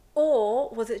 Or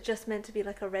was it just meant to be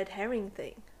like a red herring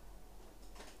thing?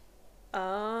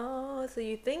 Oh, so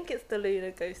you think it's the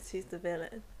Lunar Ghost who's the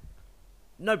villain?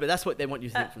 No, but that's what they want you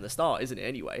to think from the start, isn't it?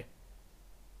 Anyway,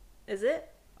 Is it?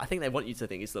 I think they want you to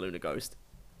think it's the Lunar Ghost.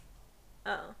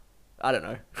 Oh. I don't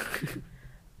know.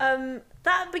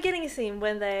 That beginning scene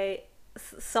when they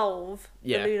solve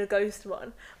Yeah. the Lunar Ghost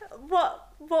one.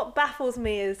 What baffles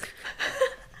me is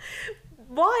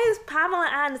why is Pamela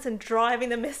Anderson driving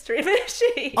the mystery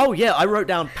machine? Oh yeah, I wrote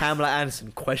down Pamela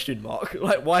Anderson ?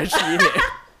 Like, why is she in it?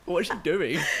 What is she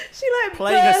doing? She like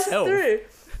Playing bursts herself. through.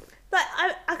 Like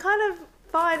I kind of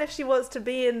fine if she wants to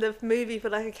be in the movie for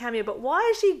like a cameo, but why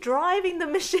is she driving the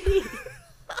machine?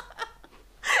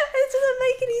 It doesn't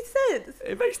make any sense.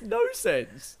 It makes no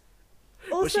sense.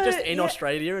 Also, Was she just in yeah,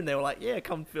 Australia and they were like, yeah,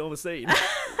 come film a scene?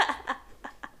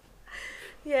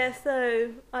 Yeah,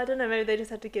 so I don't know. Maybe they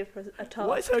just had to give her a task.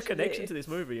 What is her to connection do. to this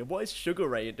movie? And what is Sugar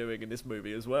Ray doing in this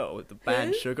movie as well? The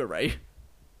band Who? Sugar Ray.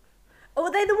 Oh,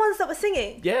 were they the ones that were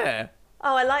singing? Yeah.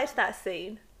 Oh, I liked that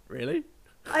scene. Really?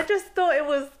 I just thought it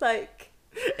was like,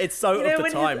 It's so You know, of the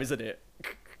when time, he's- isn't it?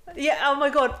 yeah. Oh my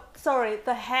god, sorry,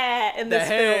 the hair in The this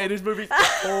hair film. in this movie's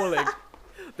appalling.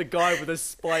 The guy with the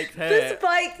spiked The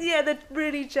spiked, yeah, the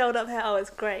really gelled up hair. Oh, it's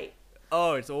great.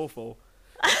 Oh, it's awful.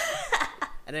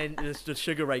 And And then the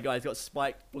Sugar Ray guy's got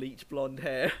spiked, bleach blonde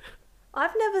hair.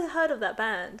 I've never heard of that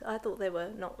band. I thought they were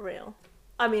not real.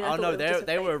 I mean, I Oh no, thought it was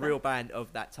they were a fake real band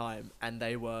of that time, and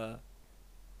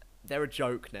they're a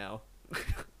joke now.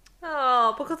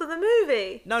 Oh, because of the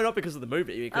movie. No, not because of the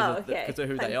movie, because because of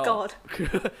who Thank they are. God.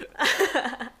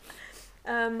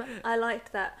 I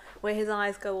liked that where his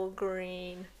eyes go all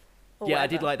green. Or Yeah, I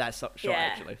whatever. did like that shot Yeah.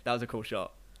 actually. That was a cool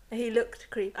shot. He looked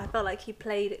creepy. I felt like he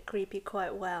played it creepy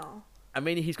quite well. I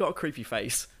mean, he's got a creepy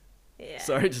face. Yeah.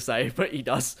 Sorry to say, but he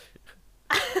does.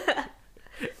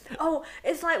 Oh,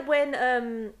 it's like when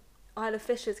Isla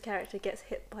Fisher's character gets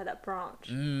hit by that branch.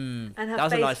 And her that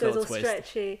was a face nice goes little all twist.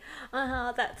 stretchy.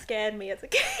 That scared me as a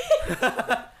kid.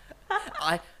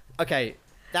 Okay,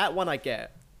 that one I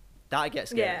get. That I get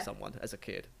scared Yeah. of someone as a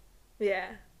kid. Yeah.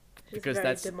 She's Because very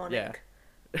that's demonic.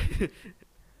 yeah.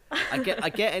 I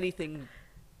get anything.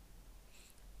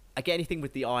 I get anything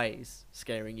with the eyes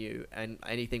scaring you, and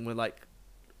anything with like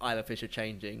Isla Fisher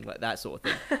changing, like that sort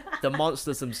of thing. The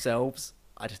monsters themselves,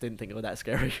 I just didn't think they were that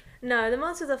scary. No, the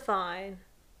monsters are fine.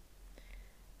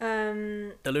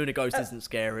 The Luna Ghost isn't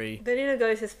scary. The Luna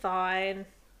Ghost is fine.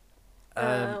 Who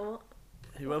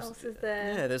what else? else is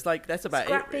there? Yeah, there's like that's about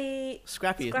Scrappy. it.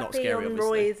 Scrappy is not Scrappy scary. on Obviously,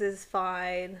 Roy's is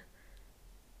fine.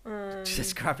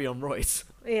 just Scrappy on Roy's.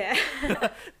 Yeah.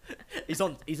 He's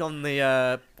on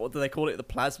the what do they call it? The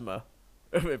plasma.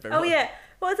 Oh yeah.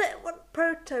 What is it? What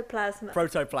protoplasma?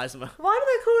 Protoplasma. Why do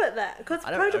they call it that? Because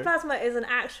I don't know. protoplasma is an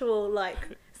actual like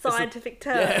scientific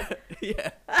term.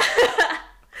 Yeah.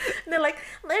 And they're like,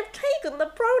 they've taken the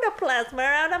protoplasma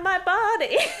out of my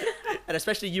body. And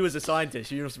especially you as a scientist,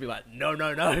 you must be like, no,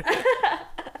 no, no.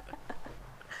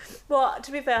 Well,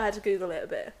 to be fair, I had to Google it a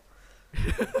bit.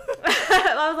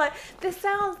 I was like, this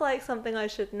sounds like something I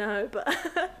should know, but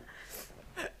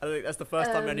I think that's the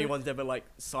first time anyone's ever like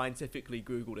scientifically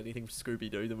Googled anything from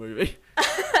Scooby-Doo the movie.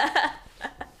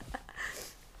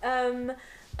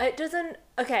 it doesn't.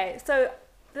 Okay, so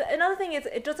another thing is,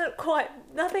 it doesn't quite.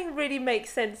 Nothing really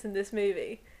makes sense in this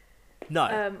movie. No,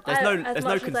 there's as no much as I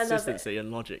love it. consistency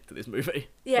and logic to this movie.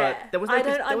 Yeah, but there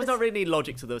was not really any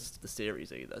logic to the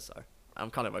series either, so I'm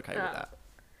kind of okay with that.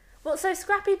 Well, so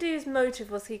Scrappy Doo's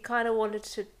motive was he kind of wanted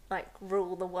to like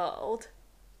rule the world.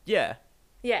 Yeah.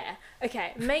 Yeah.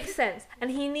 Okay, makes sense.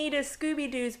 And he needed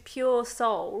Scooby Doo's pure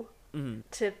soul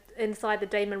to inside the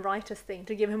Damon Writers thing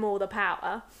to give him all the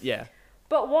power. Yeah.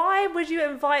 But why would you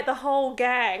invite the whole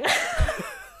gang?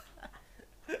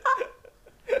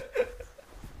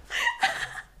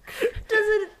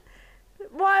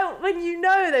 Why, when you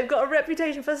know they've got a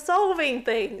reputation for solving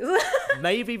things?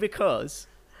 Maybe because.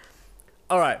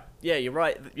 All right. Yeah, you're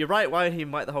right. You're right. Why would he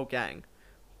invite the whole gang?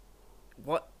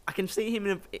 What I can see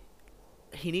him.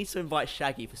 He needs to invite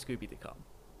Shaggy for Scooby to come.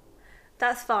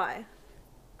 That's fine.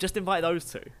 Just invite those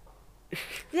two.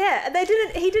 Yeah, they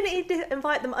didn't. He didn't need to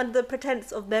invite them under the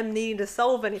pretense of them needing to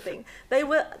solve anything. They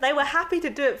were happy to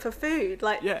do it for food.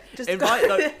 Like Yeah. just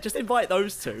Just invite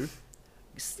those two.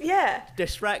 Yeah.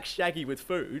 Distract Shaggy with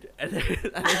food, and then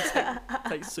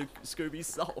take Scooby's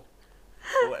soul,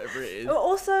 or whatever it is.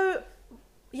 Also,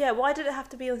 yeah. Why did it have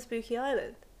to be on Spooky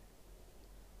Island?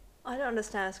 I don't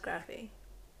understand Scrappy.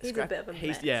 He's a bit of a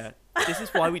mess. Yeah. This is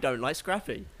why we don't like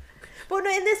Scrappy. Well, no,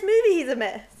 in this movie he's a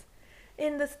mess.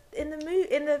 In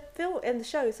the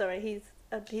show, sorry,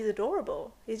 he's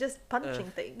adorable. He's just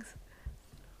punching things.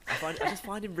 I just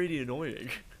find him really annoying.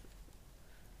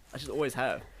 I just always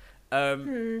have.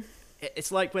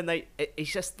 It's like when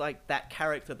it's just like that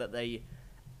character that they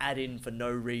add in for no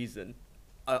reason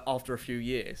after a few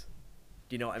years.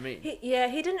 Do you know what I mean? He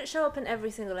didn't show up in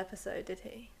every single episode, did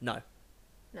he? No.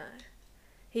 No.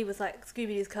 He was like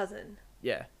Scooby-Doo's cousin.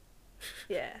 Yeah.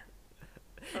 Yeah.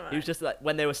 He was just like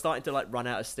when they were starting to like run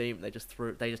out of steam, they just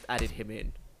added him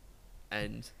in,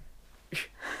 and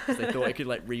they thought it could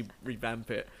like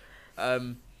revamp it,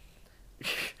 and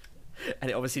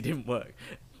it obviously didn't work.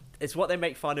 It's what they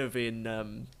make fun of in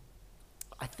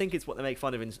I think it's what they make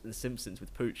fun of in The Simpsons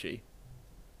with Poochie.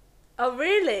 Oh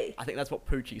really? I think that's what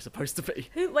Poochie's supposed to be.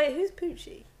 Who's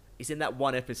Poochie? He's in that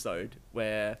one episode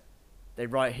where they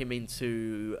write him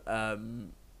into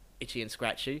Itchy and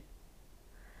Scratchy.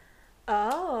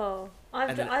 Oh, I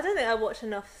don't think I watch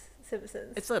enough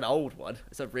Simpsons. It's an old one.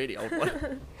 It's a really old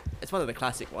one. It's one of the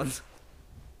classic ones.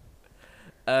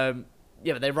 Yeah,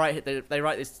 but they write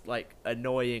this like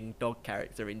annoying dog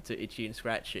character into Itchy and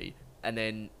Scratchy, and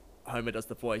then Homer does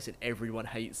the voice, and everyone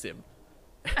hates him.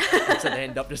 So they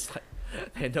end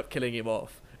up killing him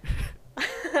off.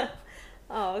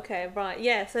 Oh, okay, right,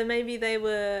 yeah. So maybe they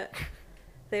were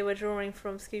drawing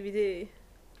from Scooby Doo.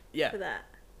 Yeah. For that.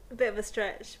 A bit of a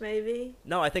stretch, maybe.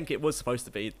 No, I think it was supposed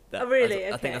to be that. Oh, really? I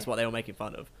Okay. think that's what they were making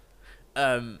fun of.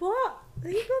 What?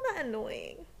 He's not that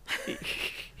annoying.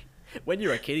 When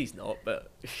you're a kid, he's not, but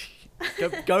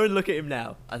go and look at him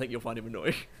now. I think you'll find him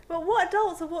annoying. But what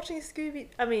adults are watching Scooby?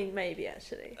 I mean, maybe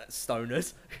actually.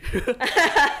 Stoners.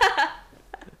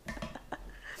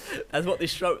 That's what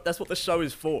this show. That's what the show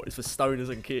is for. It's for stoners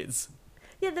and kids.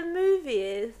 Yeah, the movie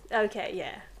is okay.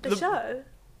 Yeah, the show.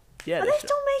 Yeah. Are the they show-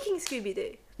 still making Scooby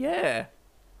Doo? Yeah.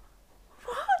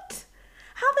 What?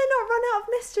 How have they not run out of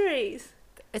mysteries?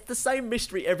 It's the same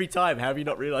mystery every time. How have you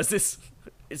not realised this?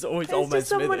 It's always It's Old Man just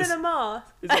someone Smithers. in a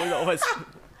mask. It's always Old Man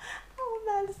Smithers. Oh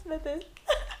man, Smithers.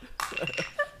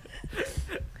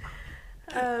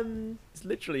 It's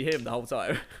literally him the whole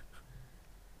time.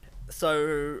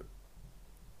 So,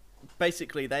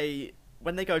 basically,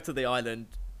 when they go to the island,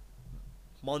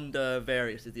 Monda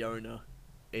Various is the owner.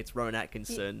 It's Rowan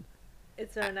Atkinson.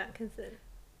 It's Rowan Atkinson.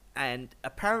 And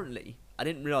apparently, I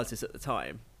didn't realise this at the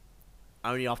time,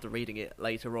 only after reading it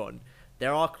later on,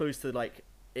 there are clues to, like,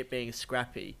 it being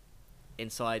Scrappy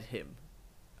inside him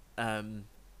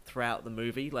throughout the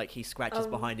movie. Like, he scratches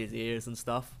behind his ears and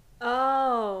stuff.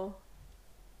 Oh.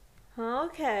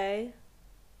 Okay.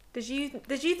 Did you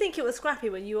think it was Scrappy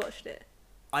when you watched it?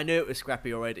 I knew it was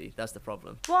Scrappy already. That's the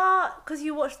problem. What? Because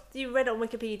you read it on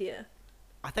Wikipedia.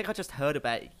 I think I just heard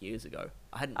about it years ago.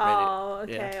 I hadn't read Oh,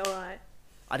 it. okay, Yeah. all right.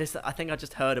 I think I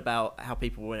just heard about how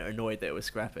people were annoyed that it was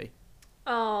Scrappy.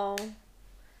 Oh.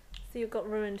 So you got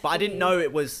ruined. But for I didn't you. know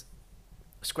it was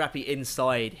Scrappy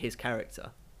inside his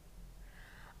character.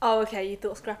 Oh, okay. You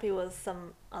thought Scrappy was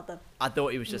some other. I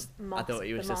thought he was just the like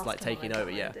taking over.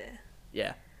 Yeah. mastermind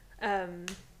Yeah. behind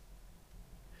it.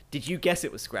 Did you guess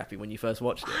it was Scrappy when you first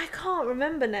watched it? I can't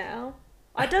remember now.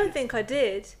 I don't think I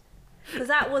did. Because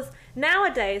that was...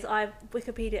 Nowadays, I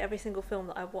Wikipedia every single film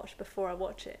that I watch before I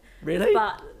watch it. Really?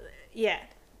 But, yeah.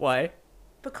 Why?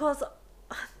 Because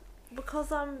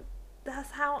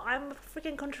that's how I'm a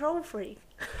freaking control freak.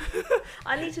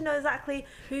 I need to know exactly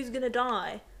who's going to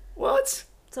die. What?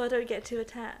 So I don't get too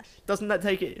attached. Doesn't that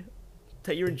take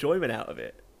your enjoyment out of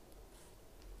it?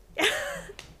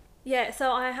 Yeah,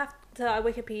 so I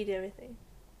Wikipedia everything.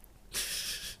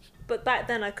 But back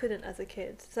then I couldn't as a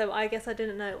kid. So I guess I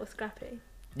didn't know it was Scrappy.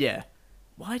 Yeah.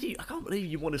 Why do you... I can't believe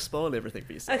you want to spoil everything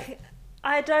for yourself. Okay,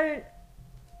 I don't...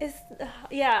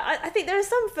 I think there are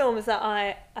some films that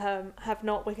I have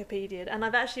not Wikipedia'd and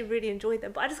I've actually really enjoyed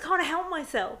them, but I just can't help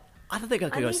myself. I don't think I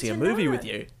could I go need see a to movie know. with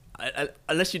you.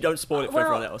 Unless you don't spoil it for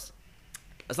everyone else.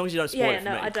 As long as you don't spoil it for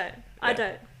me. I don't. I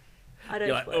don't. I don't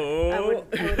You're like, spoil it. I "Oh."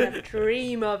 would never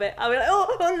dream of it. I would be like,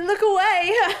 oh, look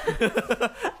away.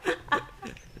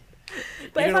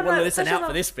 You're going to I'm want to like- listen especially out if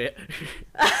for this bit.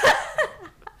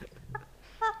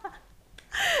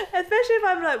 Especially if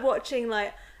I'm like watching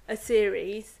like a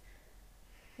series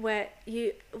where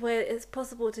it's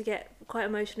possible to get quite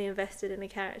emotionally invested in a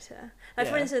character. Like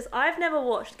for Yeah. instance, I've never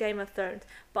watched Game of Thrones,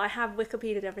 but I have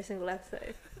Wikipedia'd every single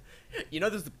episode. You know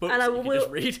there's the books And I that you can just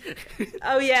read.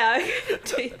 Oh yeah, I could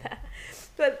do that.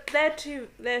 But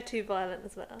they're too violent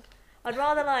as well. I'd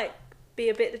rather like be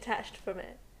a bit detached from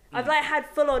it. I've like had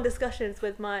full on discussions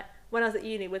when I was at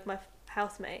uni with my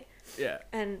housemate, Yeah.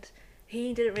 and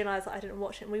he didn't realise that I didn't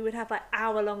watch it. And we would have like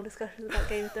hour-long discussions about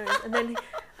Game of Thrones, and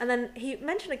then he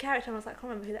mentioned a character, and I was like, I can't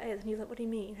remember who that is. And he was like, what do you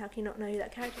mean? How can you not know who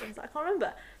that character is? I was like, I can't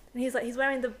remember. And he's like, he's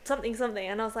wearing the something,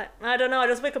 and I was like, I don't know, I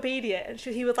just Wikipedia it.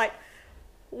 And he was like,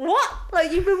 what?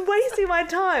 Like, you've been wasting my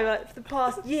time like, for the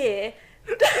past year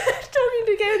talking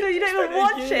to Game of Thrones, you don't even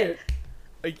watch it.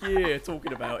 A year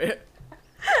talking about it.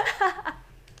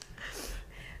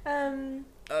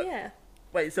 Yeah.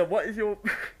 Wait, so what is your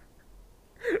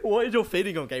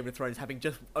feeling on Game of Thrones having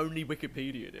just only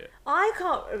Wikipedia'd it? I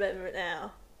can't remember it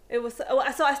now. It was so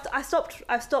I stopped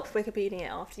Wikipediaing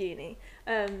it after uni.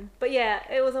 But yeah,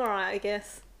 it was alright, I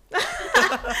guess.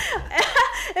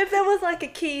 If there was like a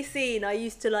key scene, I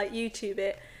used to like YouTube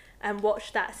it and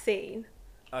watch that scene.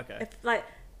 Okay. If like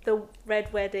the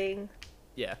red wedding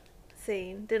Yeah.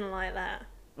 scene, didn't like that.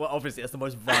 Well, obviously that's the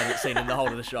most violent scene in the whole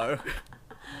of the show.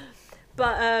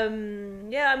 But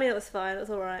yeah, I mean it was fine. It was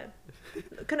alright.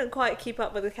 Couldn't quite keep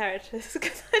up with the characters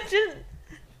because I didn't.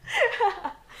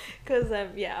 Because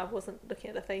yeah, I wasn't looking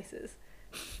at the faces.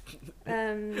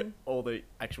 Or the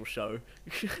actual show.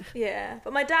 Yeah,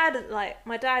 but my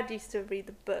dad used to read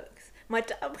the books.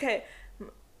 Okay,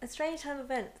 a strange turn of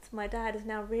events. My dad is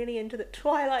now really into the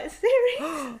Twilight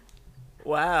series.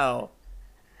 Wow.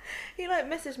 He like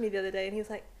messaged me the other day and he was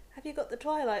like, "Have you got the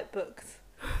Twilight books?"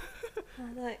 I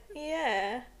was like,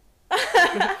 "Yeah."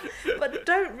 But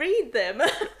don't read them.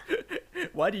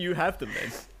 Why do you have them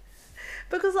then?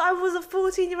 Because I was a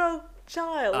 14-year-old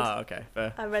child. Oh, okay,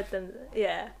 fair. I read them.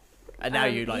 Yeah. And now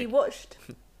you He watched.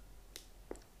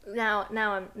 Now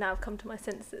I've come to my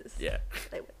senses. Yeah.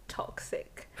 They were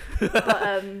toxic.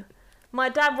 But my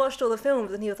dad watched all the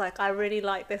films and he was like, I really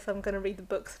like this. I'm gonna read the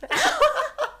books now.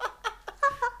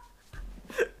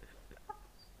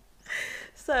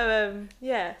 So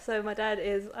yeah. So my dad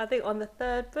is, I think, on the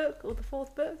 3rd book or the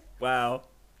 4th book. Wow.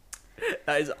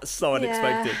 That is so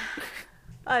unexpected. Yeah.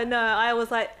 I know. I was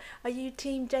like, are you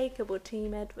Team Jacob or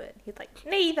Team Edward? He's like,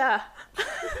 neither.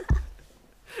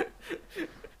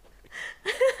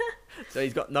 So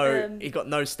he's got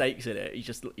no stakes in it. He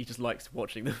just likes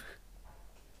watching them.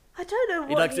 I don't know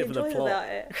He what likes he it for the enjoys plot. about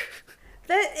it.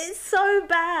 It's so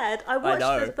bad. I watched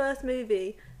know. the first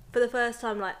movie for the first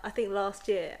time, like, I think last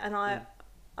year, and I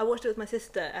watched it with my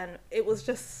sister, and it was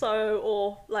just so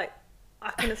awful. Like,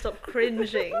 I couldn't stop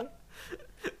cringing.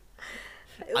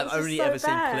 I've only ever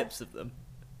seen clips of them,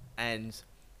 and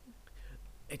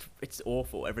it's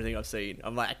awful. Everything I've seen,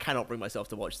 I'm like, I cannot bring myself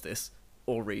to watch this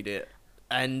or read it.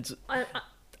 And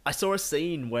I saw a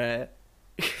scene where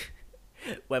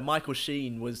where Michael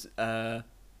Sheen was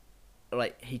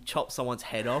like, he chopped someone's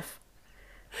head off,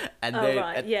 and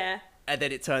and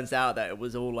then it turns out that it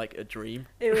was all like a dream.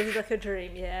 It was like a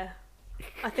dream, yeah.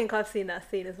 I think I've seen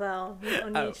that scene as well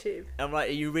on YouTube. I'm like,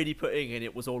 are you really putting in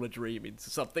it was all a dream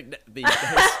into something these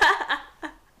days?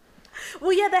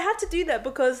 Well, yeah, they had to do that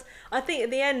because I think at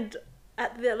the end,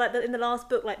 in the last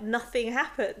book, like, nothing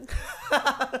happened.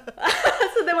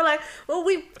 So they were like, well,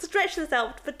 we stretched this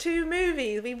out for 2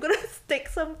 movies. We've got to stick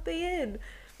something in.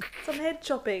 Some head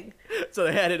chopping. So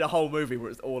they had in a whole movie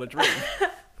where it's all a dream.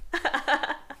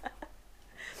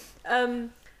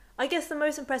 I guess the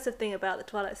most impressive thing about the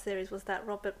Twilight series was that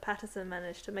Robert Pattinson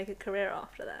managed to make a career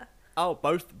after that. Oh,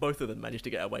 both of them managed to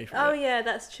get away from it. Oh yeah,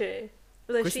 that's true.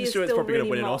 Although Kristen she is Stewart's still probably really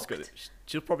going to win an mocked Oscar.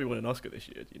 She'll probably win an Oscar this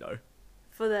year, you know.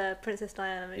 for the Princess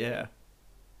Diana movie. Yeah.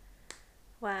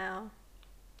 Wow.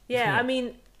 Yeah, I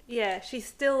mean, yeah, she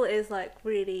still is, like,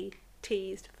 really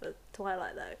teased for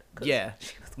Twilight though. 'Cause Yeah.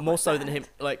 she was quite More so than bad. him.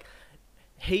 Like,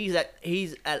 he's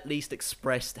at least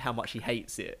expressed how much he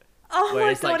hates it. Oh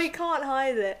Whereas, my god, like, he can't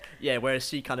hide it. Yeah, whereas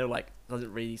she kind of like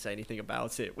doesn't really say anything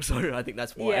about it. So I think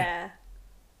that's why. Yeah.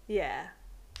 Yeah.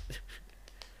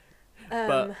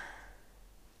 But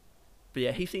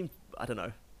yeah, he seemed, I don't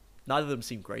know. Neither of them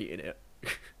seemed great in it.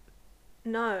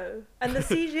 No. And the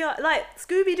CGI, like,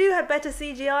 Scooby-Doo had better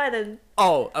CGI than...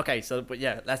 Oh, okay. So, but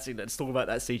yeah, let's talk about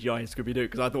that CGI in Scooby-Doo,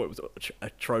 because I thought it was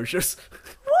atrocious.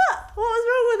 What? What was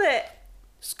wrong with it?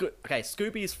 Okay,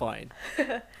 Scooby is fine.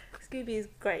 Scooby is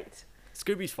great.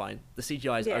 Scooby's fine. The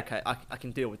CGI is Yeah. okay. I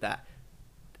can deal with that.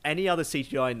 Any other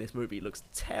CGI in this movie looks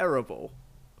terrible.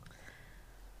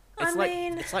 It's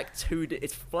it's like 2D.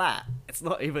 It's flat. It's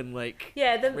not even like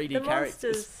Yeah, the 3D characters.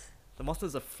 monsters... The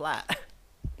monsters are flat.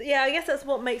 Yeah, I guess that's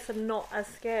what makes them not as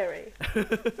scary.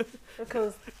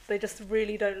 Because they just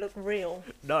really don't look real.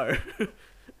 No.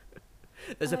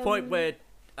 There's a point where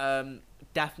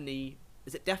Daphne...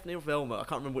 Is it Daphne or Velma? I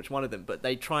can't remember which one of them, but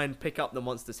they try and pick up the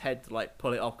monster's head to like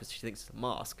pull it off because she thinks it's a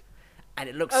mask. And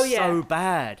it looks so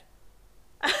bad.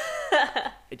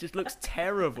 It just looks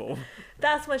terrible.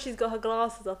 That's when she's got her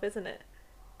glasses off, isn't it?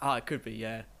 Oh, it could be,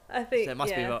 yeah. I think, So it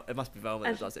must be Velma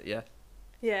that does it, yeah.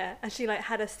 Yeah, and she, like,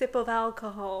 had a sip of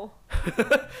alcohol.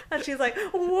 And she's like,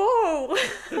 whoa!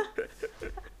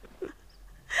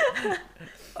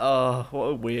 Oh, what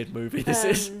a weird movie this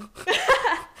is.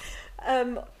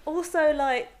 Also,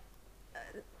 like,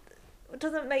 it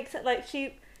doesn't make sense. Like,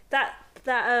 that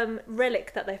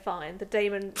relic that they find, the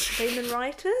Damon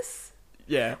Ritus.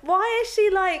 Yeah. Why is she,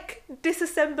 like,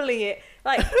 disassembling it,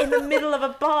 like, in the middle of a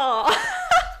bar,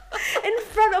 in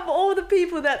front of all the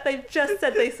people that they've just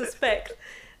said they suspect?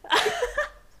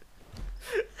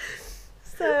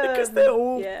 So Because they're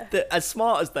all yeah. as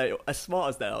smart as they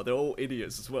are, they're all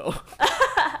idiots as well.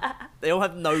 They all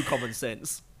have no common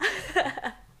sense.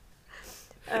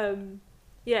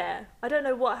 Yeah, I don't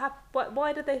know what happened.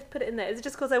 Why did they put it in there? Is it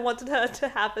just because they wanted her to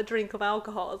have a drink of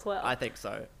alcohol as well? I think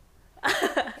so.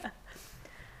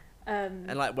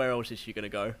 And like, where else is she gonna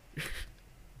go?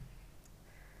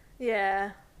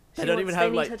 Yeah. They don't even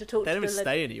have like. They They don't even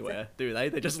stay anywhere, do they?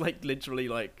 They just like literally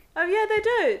like. Oh yeah, they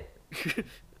do.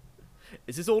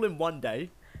 Is this all in one day?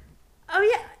 Oh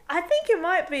yeah, I think it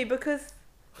might be because.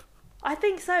 I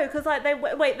think so because like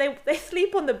they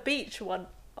sleep on the beach one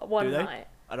Do they? night.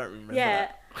 I don't remember. Yeah,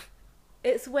 That.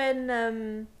 it's when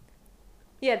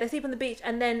they sleep on the beach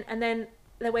and then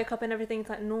they wake up and everything's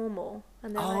like normal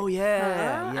and they're Oh, like,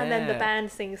 yeah, huh? And then the yeah.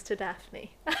 band sings to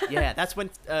Daphne. Yeah, that's when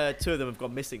 2 of them have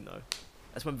gone missing though.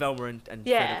 That's when Velma and Fred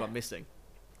Yeah. have gone missing.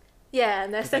 Yeah,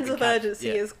 and their 'Cause they sense can of catch- urgency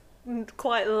yeah. is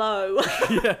quite low.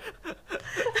 Yeah.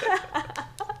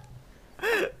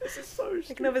 This is so They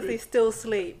stupid. can obviously still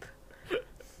sleep.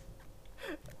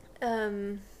 I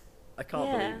can't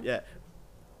yeah. believe. Yeah.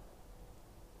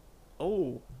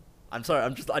 Oh, I'm sorry.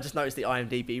 I just noticed the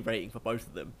IMDb rating for both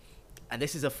of them, and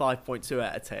this is a 5.2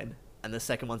 out of 10, and the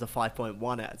second one's a 5.1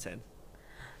 out of 10.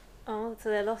 Oh, so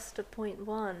they lost a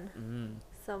 0.1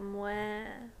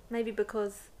 somewhere. Maybe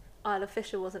because Isla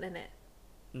Fisher wasn't in it.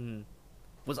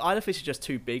 Was Isla Fisher just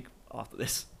too big after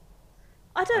this?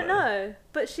 I don't know,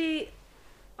 but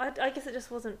I guess it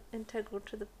just wasn't integral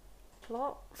to the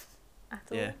plot at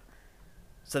all. Yeah.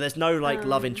 So there's no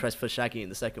love interest for Shaggy in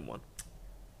the second one.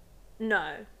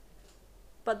 No,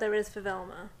 but there is for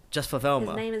Velma. Just for Velma.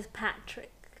 His name is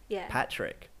Patrick. Yeah.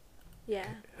 Patrick. Yeah.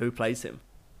 Who plays him?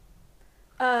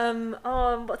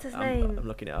 What's his name? I'm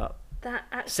looking it up. That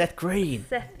actor. Seth Green.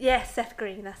 Seth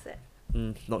Green. That's it.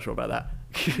 Not sure about that.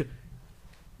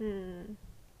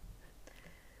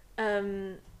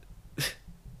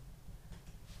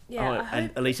 Yeah.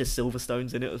 And Alicia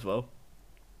Silverstone's in it as well.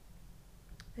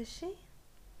 Is she?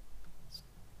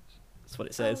 That's what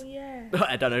it says. Oh yeah.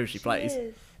 I don't know who she plays.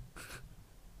 Is.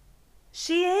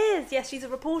 She is. Yes, she's a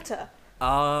reporter.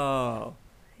 Oh.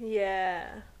 Yeah.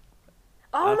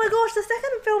 Oh my gosh, the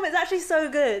second film is actually so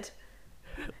good.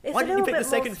 It's Why a didn't you little pick the bit more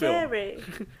second film? scary.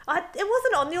 It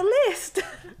wasn't on your list.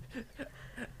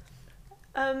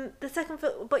 The second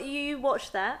film, but you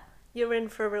watch that, you're in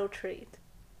for a real treat.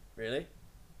 Really?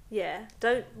 Yeah,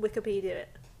 don't Wikipedia it.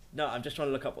 No, I'm just trying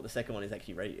to look up what the second one is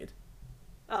actually rated.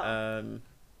 Oh.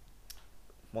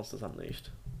 Monsters Unleashed.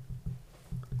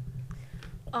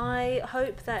 I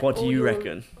hope that. What do you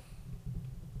reckon?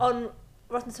 On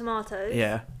Rotten Tomatoes.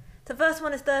 Yeah. The first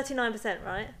one is 39%,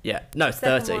 right? Yeah. No, it's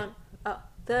Second 30. one,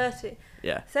 30.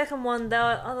 Yeah. Second one,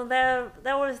 they're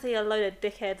obviously a load of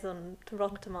dickheads on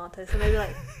Rotten Tomatoes, so maybe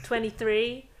like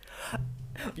 23.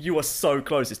 You are so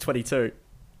close. It's 22.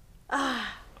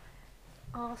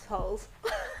 Assholes.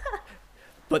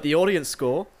 But the audience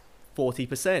score,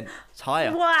 40%. It's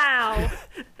higher. Wow.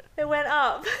 It went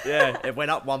up. Yeah, it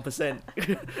went up 1%.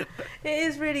 It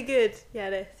is really good. Yeah,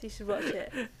 it is. You should watch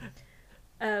it.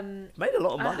 Made a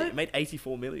lot of I money. hope- It made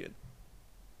 84 million.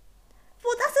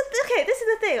 Well, okay, this is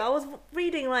the thing. I was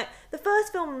reading, like, the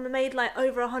first film made, like,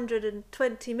 over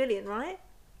 120 million, right?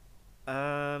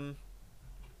 Or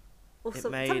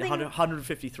It made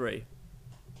 153.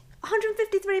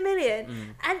 153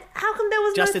 million? And how come there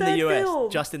was Just no in the third US.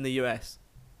 film? Just in the US.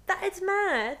 That is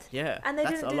mad. Yeah, And they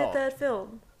that's didn't a do lot. a third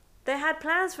film. They had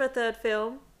plans for a third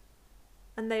film,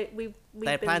 and they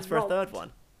had plans for a third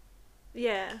one.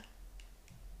 Yeah.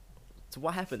 So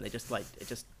what happened? They just it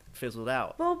just fizzled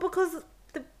out. Well, because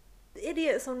the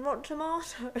idiots on Rotten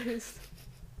Tomatoes.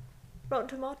 Rotten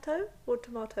Tomato or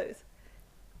tomatoes?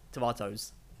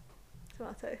 Tomatoes.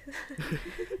 Tomato.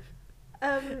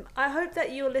 I hope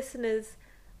that your listeners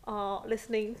are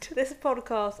listening to this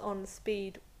podcast on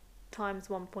speed times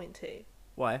 1.2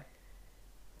 Why?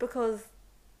 because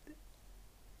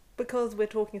we're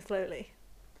talking slowly.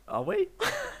 Are we?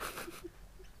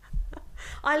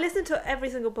 I listen to every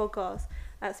single podcast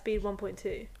at speed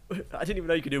 1.2. I didn't even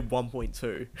know you could do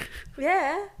 1.2.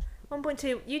 Yeah,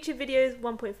 1.2. YouTube videos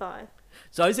 1.5.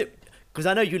 So is it? Because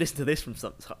I know you listen to this from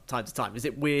time to time. Is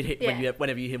it weird Yeah.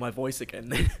 whenever you hear my voice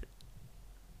again?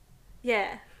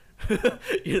 Yeah.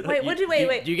 You know, Wait, what do you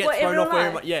wait? Do you get What, in thrown real off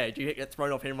hearing life? do you get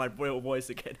thrown off hearing my real voice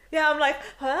again? Yeah, I'm like,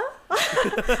 huh?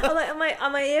 I'm like, are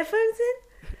my earphones in?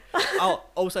 Oh,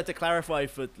 also to clarify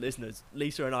for listeners,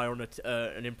 Lisa and I are on an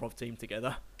improv team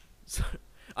together. So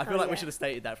I feel Oh, like we yeah. should have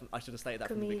stated that. I should have stated that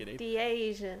from the beginning.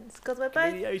 Comedians, because we're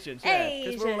both Asians, yeah.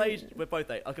 'Cause we're all Asian. Asian. We're both.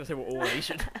 I was gonna say we're all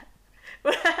Asian.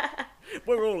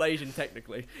 We're all Asian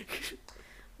technically.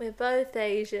 We're both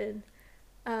Asian.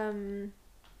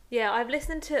 Yeah, I've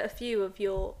listened to a few.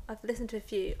 I listen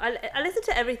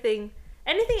to everything.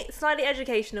 Anything slightly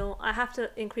educational, I have to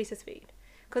increase the speed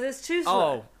because it's too slow.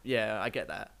 Oh, yeah, I get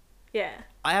that. Yeah.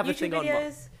 I have a YouTube thing on.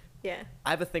 videos. Yeah. I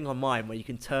have a thing on mine where you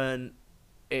can turn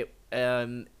it.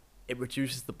 It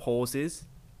reduces the pauses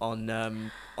on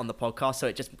the podcast, so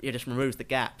it just removes the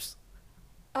gaps.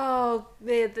 Oh,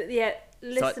 yeah.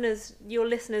 Listeners, your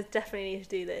listeners definitely need to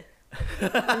do this.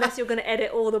 Unless you're going to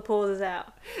edit all the pauses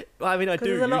out. Well, I mean, I do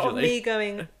Because there's a lot of usually. me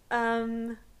going,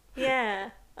 yeah.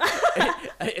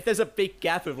 If there's a big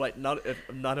gap of like none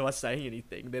of us saying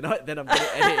anything, then I'm gonna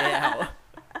edit it out.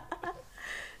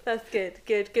 That's good.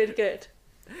 Good.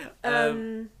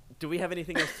 Do we have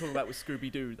anything else to talk about with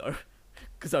Scooby Doo though?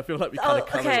 Because I feel like we kind of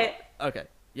covered. okay. Okay.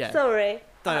 Yeah. Sorry.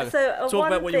 No, So talk one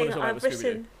about what you want thing to talk about I've with Scooby-Doo.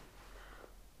 written.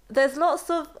 There's lots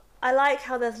of. I like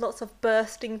how there's lots of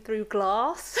bursting through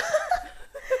glass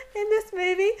in this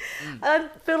movie. Mm. I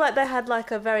feel like they had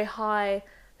like a very high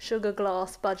sugar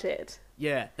glass budget.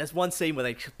 Yeah, there's one scene where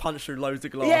they punch through loads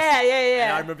of glass. Yeah.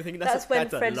 And I remember thinking That's when a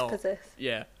Fred's lot. possessed.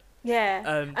 Yeah.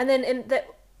 Yeah. And then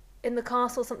in the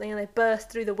castle or something, and they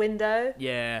burst through the window.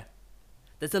 Yeah.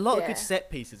 There's a lot of Yeah. good set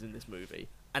pieces in this movie,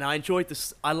 and I enjoyed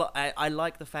this. I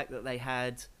like the fact that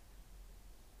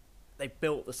they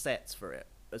built the sets for it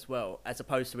as well, as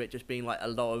opposed to it just being like a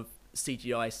lot of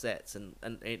CGI sets and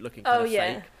it looking kind of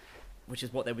fake, which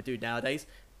is what they would do nowadays.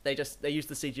 They use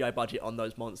the CGI budget on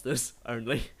those monsters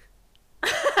only.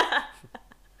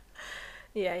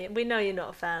 Yeah, we know you're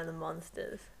not a fan of the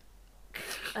monsters.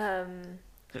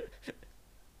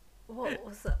 What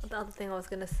was the other thing I was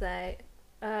going to say?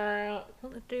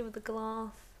 Something to do with the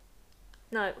glass.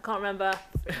 No, can't remember.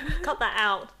 Cut that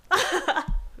out.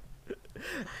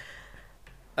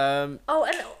 Oh,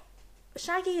 and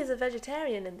Shaggy is a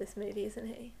vegetarian in this movie, isn't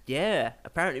he? Yeah,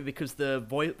 apparently because the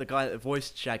guy that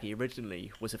voiced Shaggy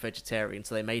originally was a vegetarian,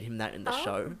 so they made him that in the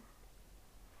show.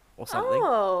 Or something.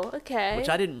 Oh, okay. Which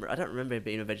I don't remember him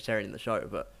being a vegetarian in the show,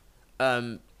 but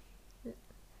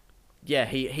yeah,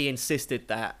 he insisted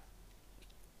that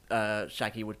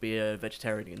Shaggy would be a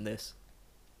vegetarian in this.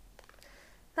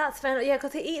 That's fair. Yeah,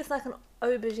 because he eats like an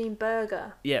aubergine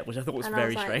burger. Yeah, which I thought was And I very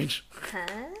was like, strange. Huh?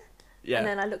 Yeah. And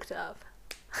then I looked it up.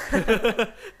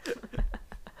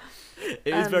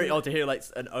 It is very odd to hear like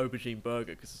an aubergine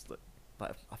burger because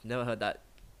like I've never heard that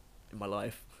in my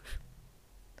life.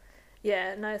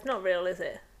 Yeah, no, it's not real, is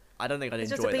it? I don't think I'd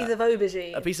It's enjoy just a piece that. of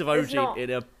aubergine. A piece of It's aubergine not in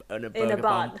a burger in a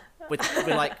bun. with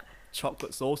like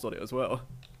chocolate sauce on it as well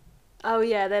Oh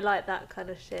yeah, they like that kind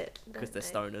of shit. because don't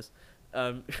they're they?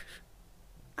 stoners.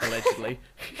 Allegedly.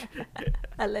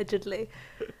 Allegedly.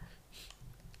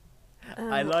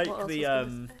 I what like else the was I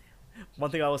gonna say?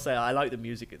 one thing I will say, I like the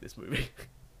music in this movie.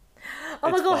 Oh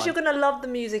my It's gosh, fun. you're gonna love the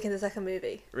music in the second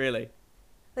movie. Really?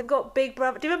 They've got Big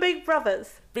Brother. Do you remember Big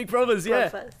Brothers? Big Brothers, yeah.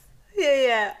 Brothers.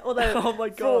 Yeah. Although Oh my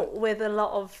fraught God. with a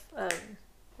lot of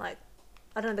like,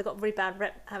 I don't know, they've got really bad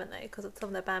rep, haven't they? Because some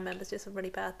of their band members do some really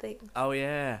bad things. Oh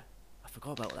yeah. I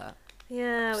forgot about that.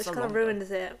 Yeah, which So kind of long ago. ruins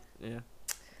it. Yeah.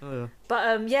 Oh, yeah.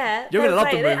 But yeah, You're they gonna were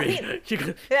love the great. movie. I think- You're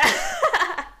gonna... Yeah.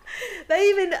 they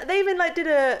even like did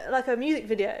a music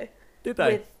video Did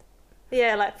they?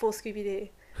 with like for Scooby Doo.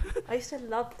 I used to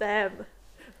love them.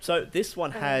 So this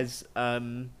one has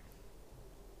where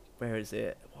is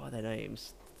it? What are their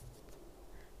names?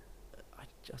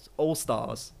 All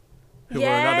Stars.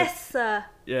 Yes.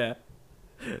 Yeah.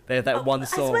 They had that one I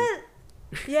song. swear.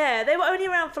 Yeah, they were only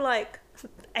around for like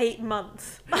 8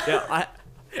 months. Yeah,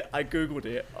 I googled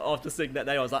it after seeing that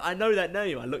name. I was like, I know that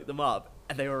name. I looked them up,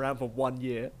 and they were around for 1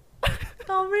 year.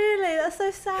 Oh really? That's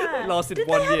so sad. It lasted Did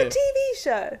 1 they have year. a TV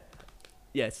show?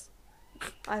 Yes.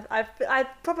 I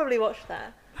probably watched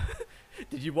that.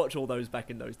 Did you watch all those back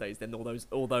in those days? Then all those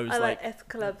I like S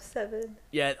Club 7.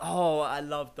 yeah. Oh, I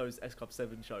loved those S Club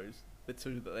 7 shows. The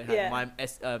two that they had,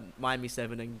 Yeah. Miami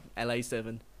 7 and LA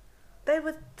 7. They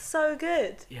were so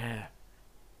good. Yeah.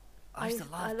 I used to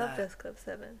love I that. loved S Club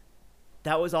 7.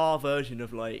 That was our version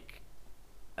of like,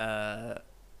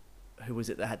 who was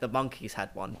it that had the Monkeys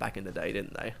had one back in the day,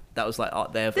 didn't they? That was like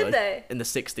their Did version they? in the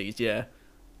 60s. Yeah.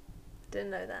 Didn't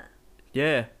know that.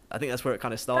 Yeah. I think that's where it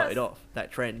kind of started That's- off,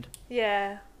 that trend.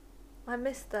 Yeah, I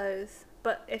miss those.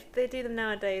 But if they do them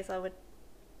nowadays,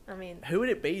 I mean, Who would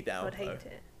it be now? I would though? hate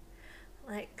it.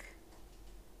 Like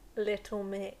Little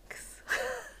Mix.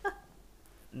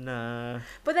 Nah.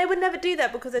 But they would never do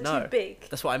that because they're No. too big.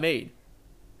 That's what I mean.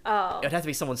 Oh, It'd have to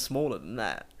be someone smaller than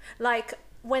that. like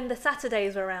when the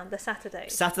Saturdays were around, the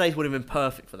Saturdays. Saturdays would have been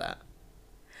perfect for that.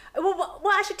 Well,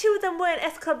 actually, two of them were in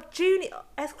S Club Junior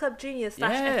 / S Club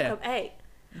 8.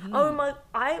 Oh my!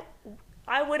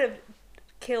 I would have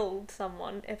killed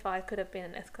someone if I could have been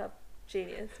in S Club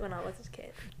Juniors when I was a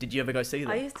kid. Did you ever go see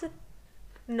them? I used to.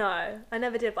 No, I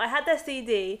never did. But I had their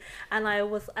CD, and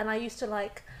I used to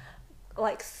like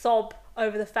sob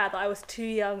over the fact that I was too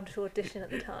young to audition at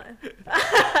the time.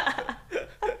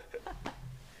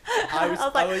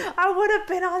 I would have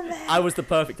been on there. I was the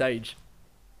perfect age.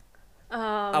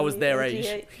 I was their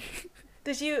age.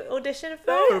 Did you audition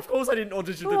for No, it? of course I didn't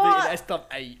audition to be What? in S Club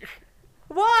 8.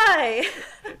 Why?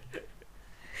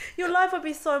 Your life would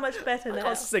be so much better I now.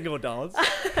 can't sing or dance.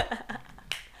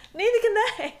 Neither can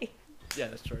they. Yeah,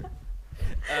 that's true.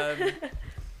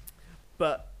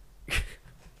 But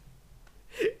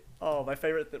oh, my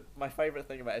favorite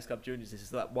thing about S Club Juniors is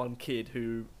that one kid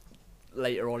who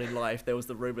later on in life there was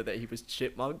the rumor that he was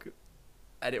Chipmunk,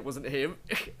 and it wasn't him.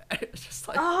 It's just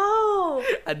like Oh,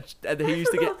 and he I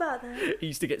used to forgot get about that. he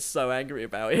used to get so angry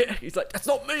about it. He's like, "That's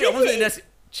not me. I wasn't in S."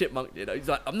 Chipmunk, you know, he's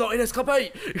like, I'm not in Escape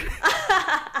 8!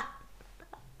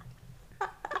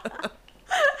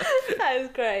 That is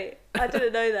great. I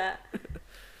didn't know that.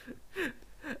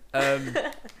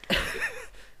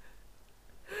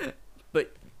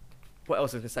 But what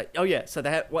else was I going to say? Oh yeah, so they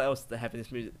have, what else do they have in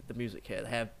this music? The music here, they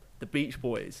have the Beach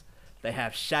Boys, they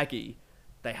have Shaggy,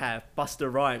 they have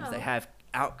Busta Rhymes, they have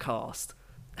Outkast.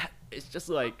 It's just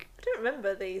like, I don't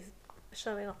remember these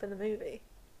showing up in the movie.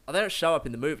 oh, they don't show up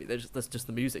in the movie. There's just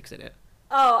the music's in it.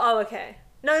 Oh, okay.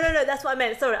 No, that's what I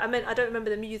meant. Sorry, I don't remember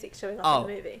the music showing up in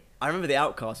the movie. I remember the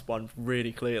Outkast one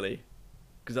really clearly,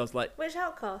 because I was like, which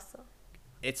Outkast song?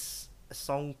 it's a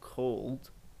song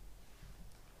called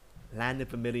Land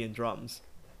of a Million Drums.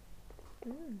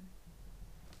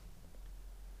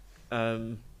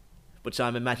 Which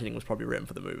I'm imagining was probably written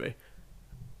for the movie.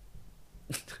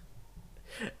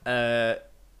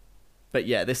 But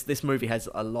yeah, this movie has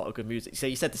a lot of good music. So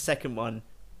you said the second one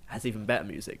has even better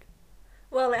music.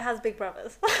 Well, it has Big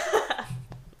Brothers. I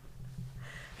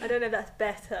don't know if that's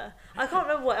better. I can't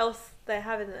remember what else they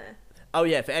have in there. Oh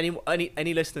yeah, for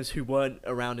any listeners who weren't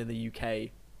around in the UK,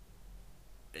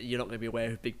 you're not going to be aware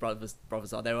who Big Brothers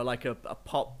are. They were like a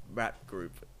pop rap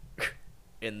group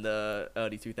in the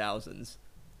early 2000s,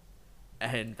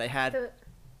 and they had.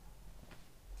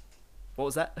 What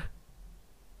was that?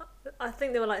 I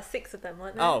think there were like 6 of them,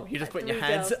 weren't there? Oh, you're just like putting your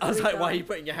hands. girls, I was like, guys. why are you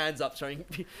putting your hands up, showing?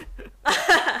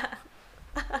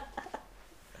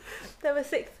 There were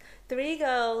 6. 3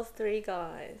 girls, 3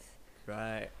 guys.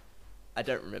 Right. I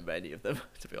don't remember any of them,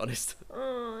 to be honest.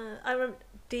 I remember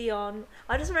Dion.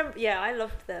 I just remember, yeah, I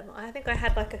loved them. I think I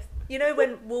had like a, you know,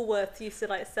 when Woolworths used to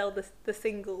like sell the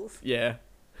singles. Yeah.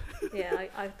 Yeah,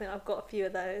 I think I've got a few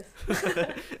of those.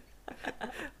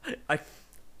 I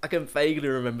can vaguely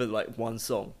remember like one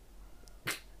song.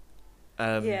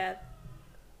 Yeah.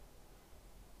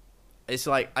 It's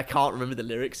like I can't remember the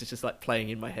lyrics. It's just like playing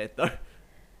in my head though.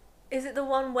 Is it the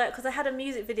one where? Because I had a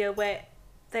music video where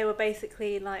they were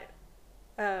basically like,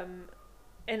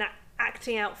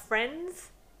 acting out Friends.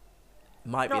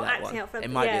 Might Not be that acting one. out Friends. It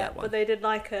might yeah, be that one. but they did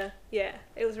like a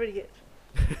It was really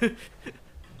good.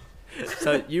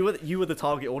 So you were the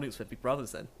target audience for Big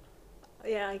Brothers then?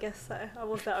 Yeah, I guess so. I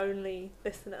was the only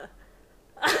listener.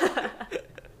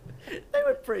 They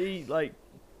were pretty like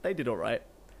they did all right.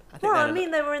 Well, I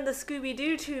mean, they were in the Scooby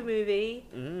Doo 2 movie,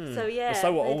 so yeah. Well,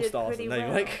 so were they All did Stars, pretty and they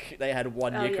well. like they had a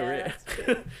 1 year career. That's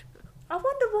true. I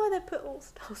wonder why they put All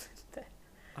Stars in there.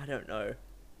 I don't know.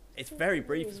 It's very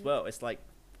brief as well. It's like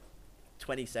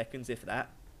 20 seconds, if that.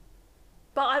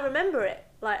 But I remember it.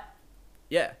 Like,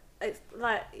 Yeah. it's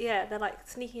like, yeah, they're like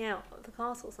sneaking out of the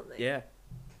castle or something. Yeah.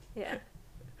 Yeah.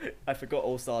 I forgot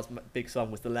All Stars' big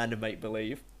song was The Land of Make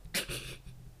Believe.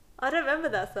 I don't remember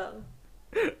that song.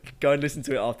 Go and listen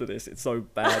to it after this. It's so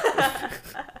bad.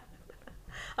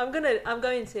 I'm going to, and I'm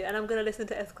going to listen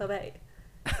to Escalade.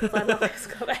 Because I love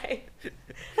Escalade.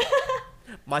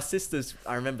 My sisters,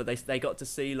 I remember they got to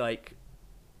see like,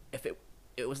 if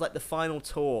it was like the final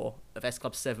tour of S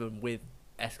Club 7 with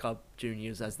S Club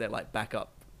Juniors as their like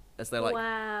backup, as their like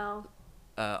Wow.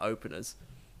 openers.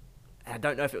 And I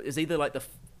don't know if it was either like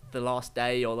the last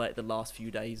day or like the last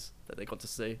few days that they got to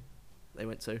see. They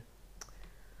went to,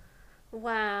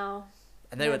 Wow.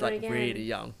 and they were Never like again. really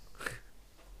young,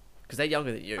 because they're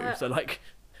younger than you. So like,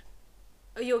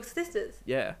 Oh, your sisters?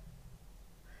 yeah.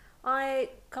 I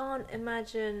can't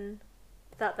imagine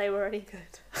that they were any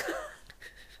good.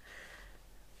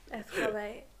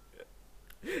 Escalade.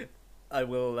 I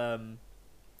will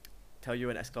tell you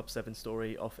an S Club 7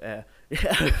 story off air.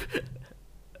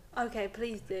 Okay,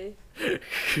 please do.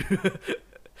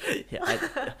 Yeah,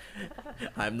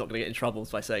 I'm not going to get in trouble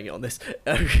by saying it on this.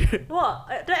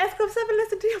 What? Do S Club 7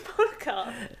 listen to your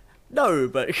podcast? No,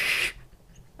 but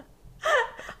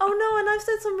Oh no, and I've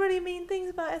said some really mean things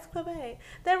about S Club 8.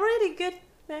 They're really good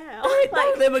now.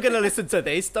 none of them are going to listen to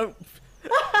this. Don't.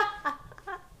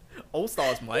 All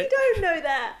Stars might. You don't know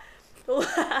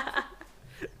that.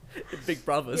 Big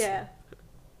Brothers. Yeah.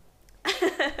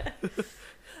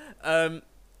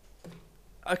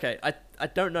 Okay, I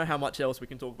don't know how much else we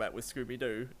can talk about with Scooby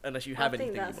Doo unless you have I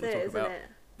think anything you that's want to it, talk isn't about. it?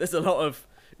 There's a lot of.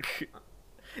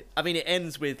 I mean, it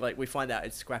ends with like we find out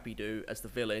it's Scrappy Doo as the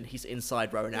villain. He's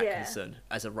inside Rowan Yeah. Atkinson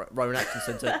as a Rowan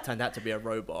Atkinson turned out to be a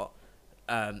robot,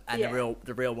 and Yeah.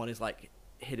 the real one is like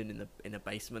hidden in a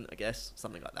basement, I guess,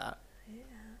 something like that.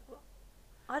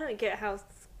 I don't get how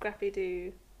Scrappy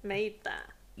Doo made that.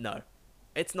 No,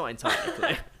 it's not entirely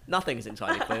clear. Nothing is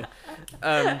entirely clear.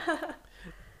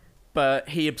 But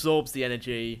he absorbs the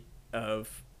energy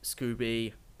of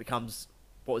Scooby, becomes,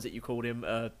 what was it you called him?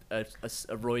 A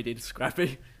roided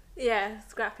Scrappy? Yeah,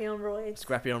 Scrappy on roids.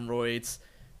 Scrappy on roids.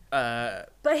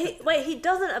 But he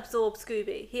doesn't absorb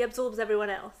Scooby. He absorbs everyone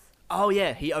else. Oh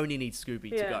yeah, he only needs Scooby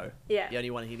to Yeah. go. Yeah. The only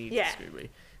one he needs Yeah. is Scooby.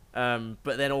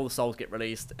 But then all the souls get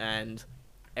released and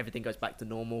everything goes back to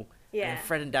normal. Yeah. And then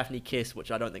Fred and Daphne kiss,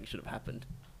 which I don't think should have happened.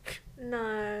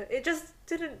 No, it just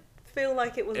didn't feel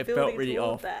like it was It building felt really toward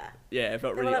off. that. Yeah, it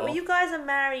felt They were really like, off. well, you guys are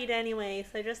married anyway,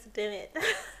 so just do it.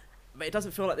 But it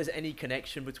doesn't feel like there's any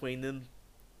connection between them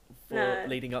for No.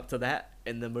 leading up to that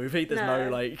in the movie. There's no No.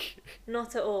 like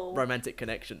Not at all. romantic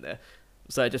connection there.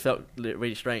 So it just felt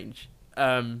really strange.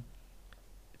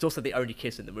 It's also the only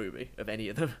kiss in the movie of any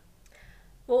of them.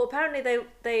 Well, apparently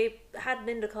they had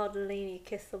Linda Cardellini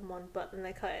kiss someone, but then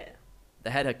they cut it. They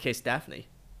had her kiss Daphne.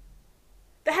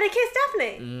 They had a kiss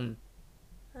Daphne. Mm,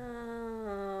 Oh,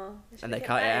 And they should've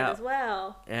cut kept it that in out. as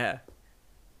well. yeah.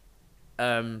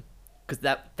 Because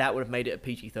that would have made it a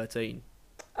PG-13.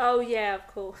 Oh yeah, of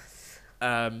course.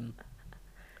 And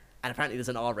apparently there's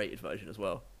an R-rated version as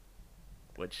well,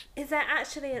 which Is there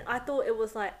actually? I thought it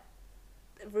was like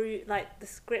the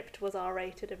script was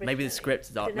R-rated originally. maybe the script's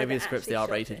They maybe the never script's the actually shot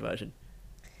R-rated it. version.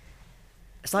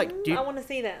 It's like, I want to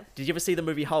see that. did you ever see the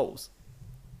movie Holes?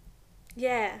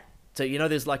 Yeah. So you know,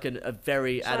 there's like a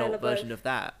very Shia adult LaBeouf. version of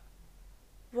that.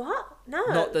 What? No.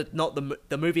 Not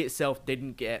the movie itself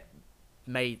didn't get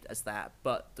made as that,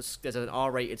 but there's an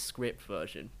R-rated script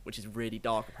version which is really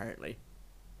dark apparently.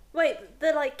 Wait,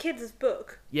 they're like kids'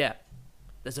 book. Yeah,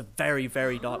 there's a very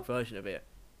dark version of it,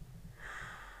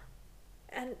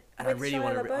 And I with really Shia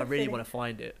want to LaBeouf in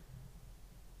find it.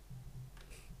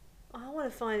 I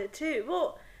want to find it too.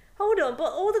 Well, hold on,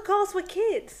 but all the cast were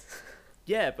kids.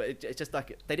 Yeah, but it's just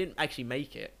like they didn't actually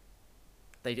make it.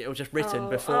 It was just written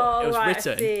before Oh, it was right,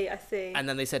 written. I see. And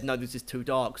then they said no, this is too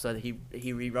dark, so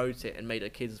he rewrote it and made a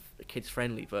kids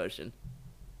friendly version.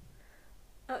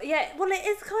 Oh, yeah, well, it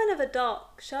is kind of a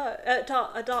dark show, a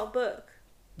dark book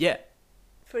Yeah,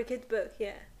 for a kids' book.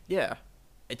 Yeah. yeah,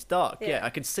 it's dark. Yeah, Yeah. I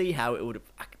can see how it would,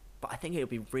 but I think it would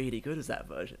be really good as that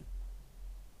version.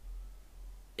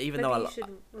 Even Maybe though you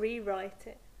should rewrite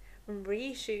it and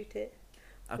reshoot it.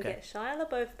 We'll okay, get Shia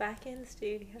LaBeouf back in the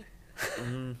studio.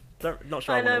 not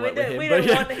sure I I know, want to work with him. we but don't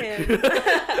yeah. want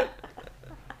him.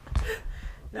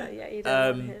 No, yeah, you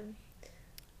don't want him.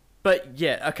 But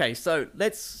yeah, okay, so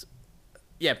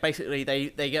basically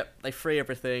they free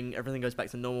everything goes back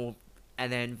to normal,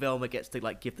 and then Velma gets to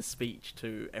like give the speech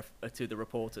to the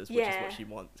reporters, which is what she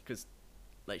wants, because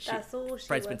like That's all she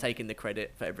Fred's been wants. taking the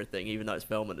credit for everything, even though it's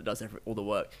Velma that does all the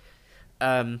work.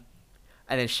 And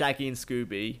then Shaggy and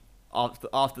Scooby,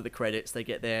 after the credits, they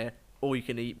get their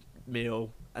all-you-can-eat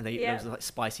meal, and they eat loads of like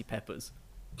spicy peppers,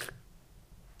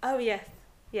 Oh yes,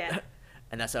 yeah.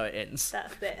 and that's how it ends.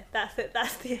 That's it. That's it.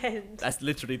 That's the end. That's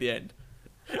literally the end.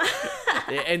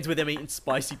 It ends with them eating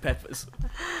spicy peppers.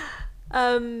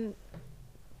 I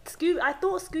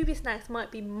thought Scooby snacks might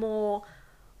be more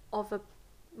of a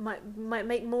might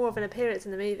make more of an appearance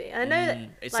in the movie. I know that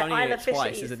it's like only in Isla it Fisher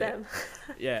twice, eats isn't them,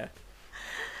 it? Yeah.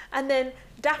 and then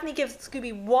Daphne gives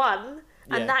Scooby one,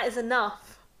 and Yeah. that is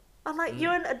enough. I'm like,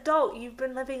 you're an adult. You've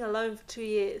been living alone for 2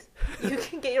 years. You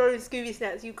can get your own Scooby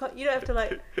snacks. You don't have to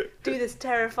like do this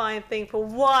terrifying thing for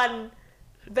one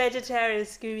vegetarian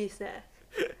Scooby snack.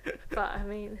 But I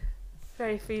mean,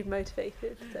 very food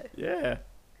motivated. So. Yeah.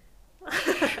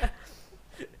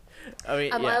 I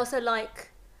mean, I yeah. also like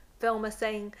Velma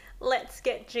saying, "Let's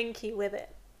get jinky with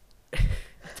it." I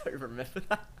don't remember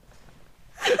that.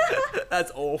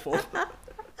 That's awful.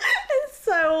 It's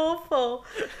so awful.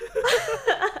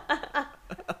 That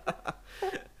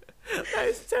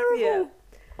is terrible.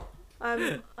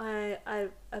 Yeah. I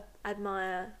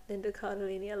admire Linda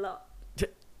Cardellini a lot.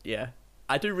 Yeah.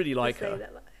 I do really like Say her.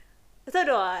 that, like- So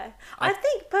do I. I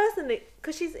think personally,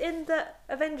 because she's in the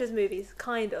Avengers movies,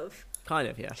 kind of. Kind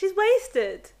of, yeah. She's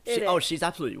wasted. in it. She's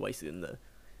absolutely wasted in there.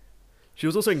 She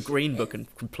was also in Green Book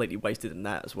and completely wasted in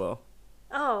that as well.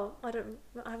 Oh, I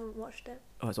haven't watched it.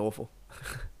 Oh, it's awful.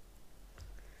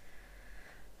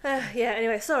 Yeah.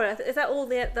 Anyway, sorry. Is that all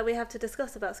that we have to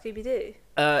discuss about Scooby Doo?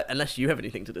 Unless you have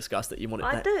anything to discuss that you wanted.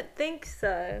 I don't think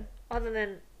so. Other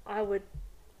than I would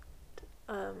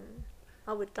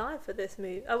die for this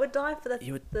movie. I would die for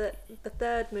the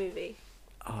third movie,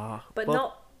 but well,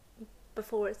 not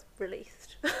before it's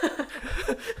released.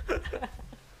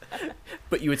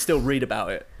 But you would still read about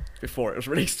it before it was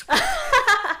released.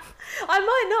 I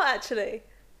might not actually.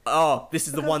 Oh, this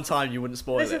is the one time you wouldn't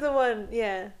spoil This it. is the one,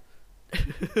 yeah.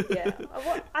 Yeah.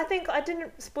 I think I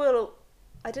didn't spoil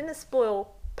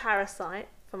Parasite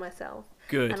for myself.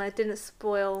 Good. And I didn't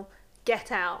spoil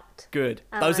Get Out. Good.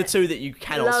 And Those I are two that you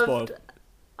cannot spoil.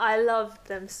 I loved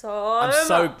them so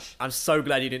much. I'm so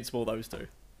glad you didn't spoil those two.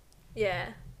 Yeah.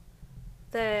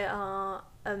 They are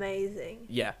amazing. amazing.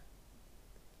 Yeah.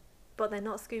 But they're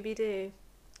not Scooby-Doo.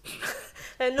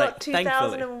 They're not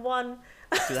 2001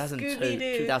 2002.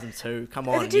 Scooby-Doo. 2002. Come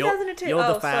on. Is it 2002? You're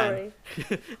oh, the fan. sorry.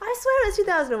 I swear it was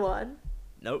 2001.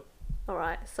 Nope.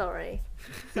 Alright, sorry.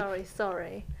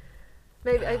 Sorry.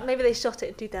 Maybe they shot it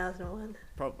in 2001.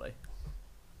 Probably.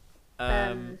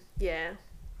 Yeah.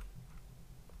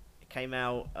 It came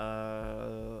out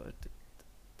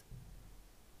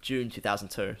June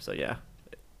 2002, so yeah.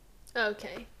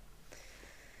 Okay.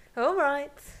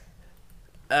 Alright.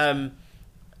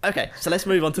 Okay, so let's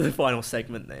move on to the final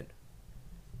segment then.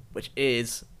 Which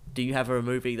is, do you have a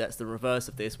movie that's the reverse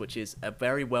of this, which is a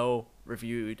very well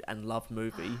reviewed and loved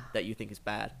movie that you think is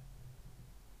bad?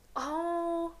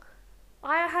 Oh,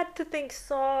 I had to think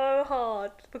so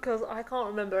hard because I can't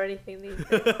remember anything these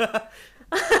days.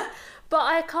 But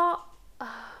I can't.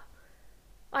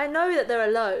 I know that there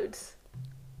are loads.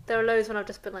 There are loads when I've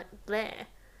just been like, bleh.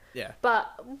 Yeah. But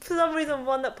for some reason,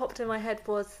 one that popped in my head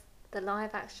was the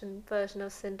live action version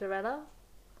of Cinderella.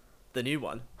 The new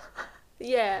one?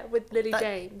 Yeah, with Lily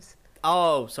James.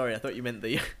 Oh, sorry, I thought you meant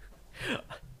the...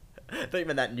 I thought you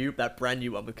meant that brand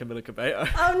new one with Camila Cabello.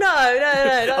 Oh, no.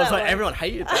 I was like, everyone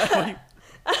hated that.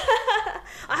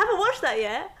 I haven't watched that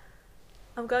yet.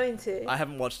 I'm going to. I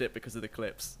haven't watched it because of the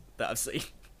clips that I've seen.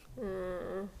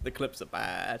 The clips are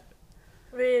bad.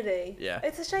 Really? Yeah.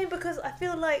 It's a shame because I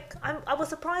feel like I was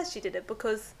surprised she did it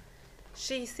because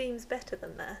she seems better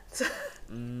than that.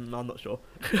 I'm not sure.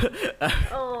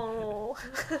 Oh.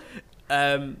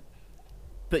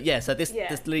 But yeah, so this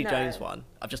Lily James one,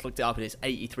 I've just looked it up and it's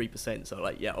 83%. So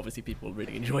like, yeah, obviously people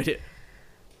really enjoyed it.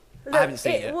 Look, I haven't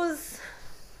seen it.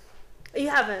 You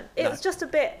haven't. It's No. just a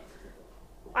bit.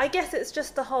 I guess it's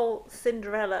just the whole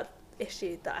Cinderella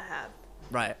issue that I have.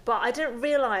 Right. But I didn't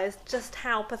realise just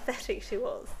how pathetic she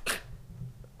was.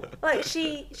 Like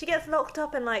she gets locked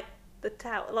up in like the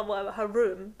tower, like whatever, her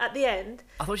room at the end.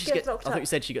 I thought she gets locked up. you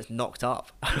said she gets knocked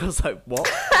up. I was like, what?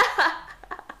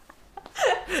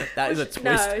 That is a twist.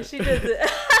 No, she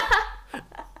doesn't.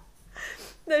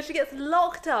 No, she gets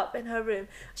locked up in her room.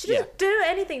 She doesn't do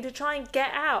anything to try and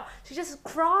get out. She just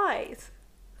cries.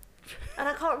 And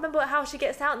I can't remember how she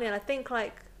gets out in the end. I think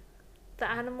like the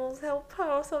animals help her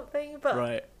or something.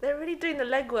 But they're really doing the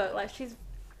legwork. Like she's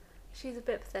a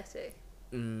bit pathetic.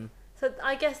 So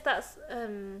I guess that's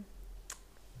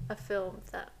a film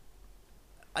that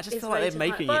I just feel like they're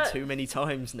making it too many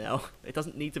times now. It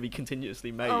doesn't need to be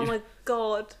continuously made. Oh my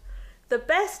god. The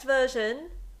best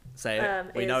version Say it.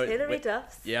 We is know Hilary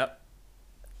Duff's. Yep.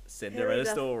 Cinderella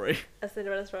story. A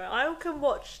Cinderella story. I can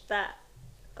watch that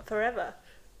forever.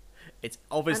 It's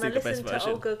obviously the best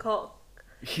version.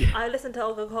 I listen to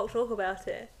Olga Koch talk about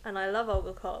it, and I love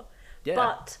Olga Koch. Yeah.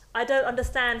 But I don't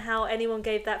understand how anyone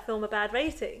gave that film a bad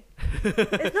rating.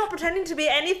 It's not pretending to be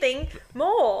anything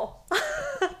more.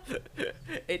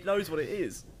 It knows what it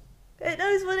is. It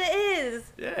knows what it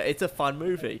is. Yeah, it's a fun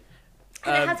movie.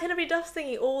 And it has Hilary Duff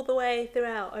singing all the way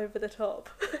throughout, over the top.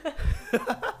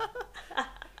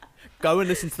 Go and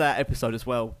listen to that episode as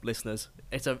well, listeners.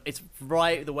 It's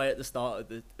right the way at the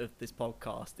start of this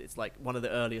podcast. It's like one of the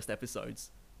earliest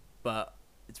episodes, but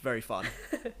it's very fun.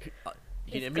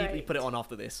 You can immediately put it on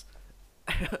after this.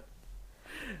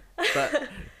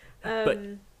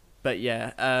 But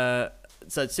yeah.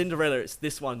 So Cinderella, it's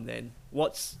this one then.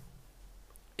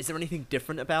 Is there anything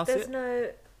different about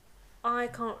it? I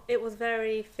can't. It was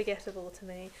very forgettable to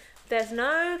me. There's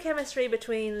no chemistry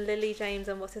between Lily James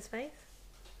and what's his face?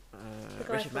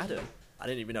 Richard Madden. I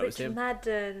didn't even know it was him.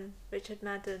 Richard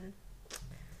Madden.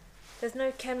 There's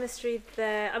no chemistry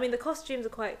there. I mean, the costumes are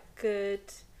quite good.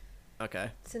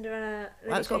 Okay. Cinderella.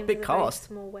 Wow, it's got a big cast.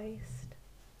 Small waist.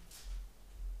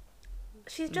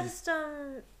 She's just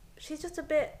a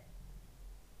bit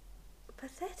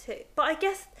pathetic. But I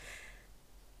guess.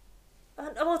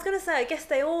 I was going to say, I guess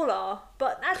they all are,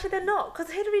 but actually they're not,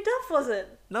 because Hilary Duff wasn't.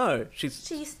 No, she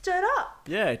stood up.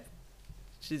 Yeah,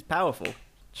 she's powerful,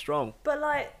 strong. But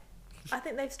like, I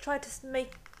think they've tried to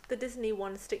make the Disney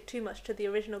one stick too much to the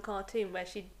original cartoon where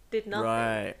she did nothing.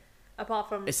 Right. Apart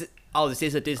from. This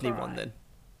is a Disney one then.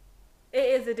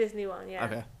 It is a Disney one, yeah.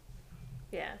 Okay.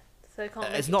 Yeah, so it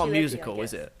can't. It's not a musical,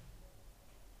 is it?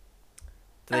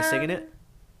 Do they sing in it?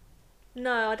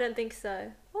 No, I don't think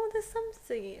so. Oh, there's some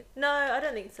singing. No, I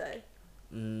don't think so.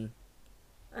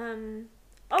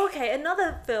 Oh, okay,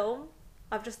 another film.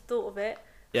 I've just thought of it.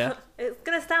 Yeah. It's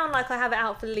gonna sound like I have it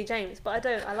out for Lily James, but I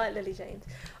don't. I like Lily James.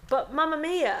 But Mamma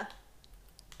Mia.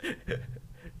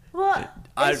 What?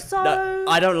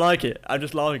 I don't like it. I'm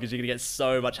just laughing because you're gonna get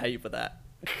so much hate for that.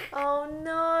 Oh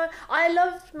no! I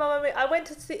loved Mamma Mia. I went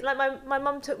to see, like my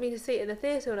mum took me to see it in the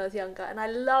theatre when I was younger, and I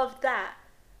loved that.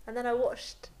 And then I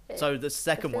watched So the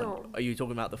second one, film. are you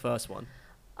talking about the first one?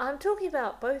 I'm talking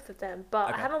about both of them, but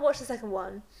Okay. I haven't watched the second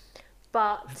one.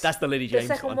 But That's the Lily James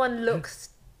the second one. one looks.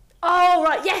 Oh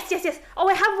right, yes. Oh,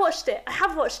 I have watched it.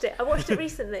 I watched it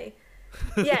recently.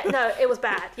 Yeah, no, it was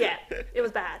bad. Yeah, it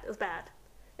was bad.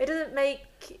 It doesn't make.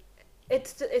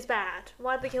 It's bad.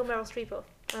 Why did they kill Meryl Streep off?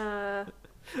 I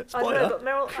don't Spoiler. know, but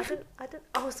Meryl. I don't.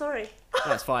 Oh, sorry.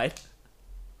 That's fine.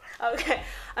 Okay.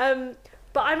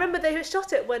 But I remember they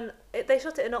shot it they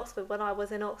shot it in Oxford when I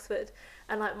was in Oxford,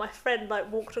 and like my friend like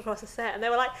walked across the set, and they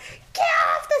were like, "Get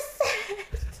off the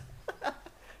set!"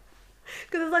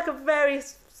 Because it's like a very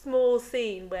small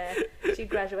scene where she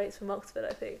graduates from Oxford,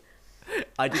 I think.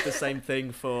 I did the same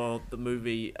thing for the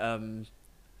movie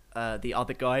The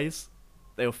Other Guys.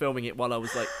 They were filming it while I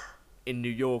was like in New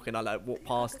York, and I like walked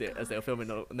past it as they were filming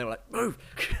it, and they were like, "Move!"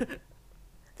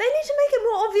 They need to make it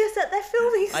more obvious that they're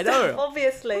filming stuff. I know.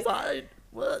 Obviously. I was like,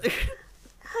 what?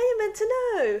 How are you meant to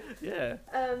know?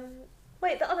 Yeah.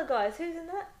 Wait, the other guys, who's in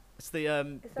that? It's the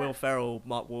Is Will that- Ferrell,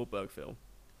 Mark Wahlberg film.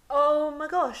 Oh my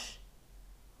gosh.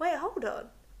 Wait, hold on.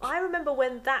 I remember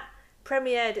when that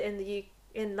premiered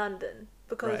in London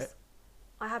because Right.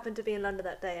 I happened to be in London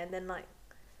that day, and then like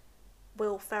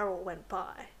Will Ferrell went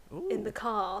by in Ooh. the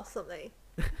car or something.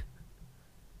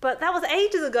 But that was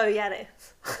ages ago, Yanis.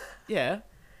 Yeah.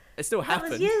 It still That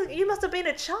was happened. you. You must have been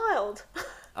a child.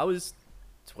 I was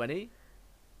 20.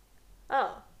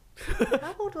 Oh,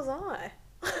 how old was I?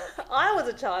 I was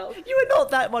a child. You were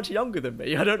not that much younger than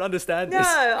me. I don't understand No, this.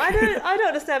 I don't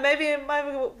understand. Maybe a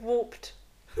warped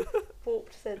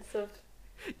sense of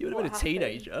You would what have been a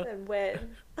happened teenager. and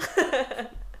when.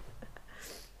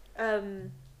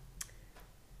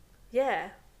 Yeah.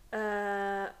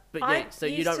 But I yeah, so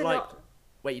you used don't to like. not-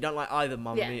 Wait, you don't like either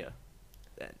Mamma Yeah. Mia?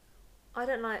 Then. I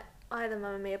don't like either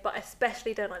Mamma Mia, but I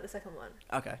especially don't like the second one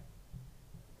Okay.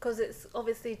 because it's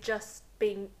obviously just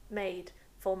being made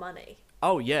for money.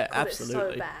 Oh yeah, 'Cause absolutely.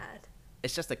 It's so bad.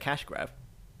 It's just a cash grab.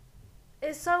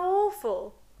 It's so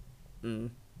awful. Mm.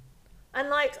 And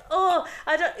like,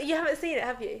 you haven't seen it,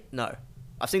 have you? No,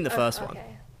 I've seen the first one.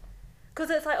 Because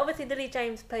it's like obviously Lily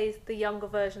James plays the younger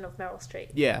version of Meryl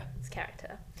Streep's Yeah.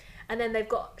 character, and then they've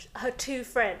got her two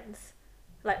friends,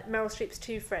 like Meryl Streep's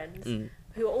two friends, Mm.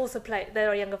 who also play. There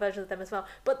are younger versions of them as well,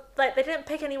 but like they didn't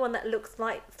pick anyone that looks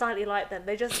like slightly like them.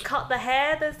 They just cut the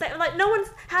hair the same. Like no one's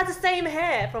had the same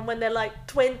hair from when they're like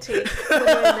 20 to when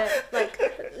they're in their like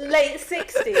late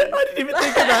 60s. I didn't even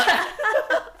think of that.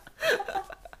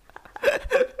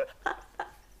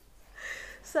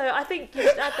 So I think you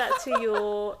should add that to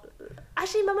your.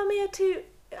 Actually, Mamma Mia 2.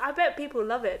 I bet people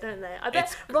love it, don't they? I bet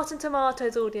It's- Rotten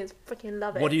Tomatoes audience freaking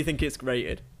love it. What do you think it's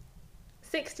rated?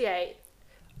 68.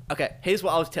 Okay, here's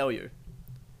what I'll tell you.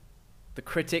 The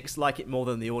critics like it more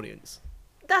than the audience.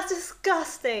 That's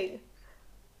disgusting.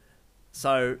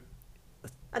 So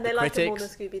And they The like it more than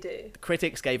critics- Scooby Doo. the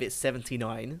critics gave it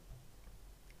 79.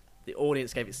 The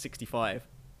audience gave it 65.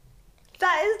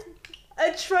 That is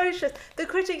atrocious. The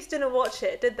critics didn't watch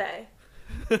it, did they?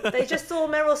 They just saw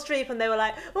Meryl Streep and they were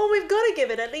like, "Oh, we've got to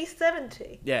give it at least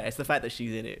 70." Yeah, it's the fact that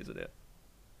she's in it, isn't it?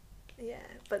 Yeah,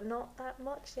 but not that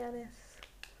much, Yanis.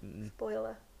 Mm.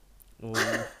 Spoiler. Ooh.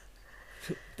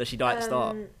 Does she die at the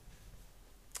start?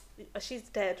 She's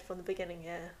dead from the beginning,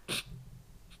 yeah.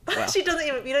 Wow. She doesn't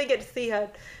even. You don't get to see her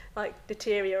like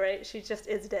deteriorate. She just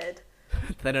is dead.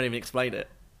 They don't even explain it.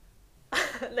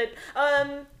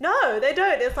 No, they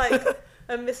don't. It's like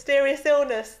a mysterious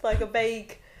illness, like a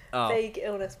vague Oh,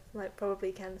 illness, like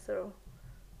probably cancer. Or...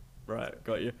 right,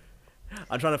 got you.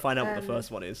 I'm trying to find out what the Um,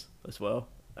 first one is as well.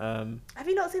 Have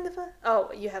you not seen the first?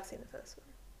 Oh, you have seen the first one.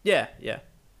 Yeah.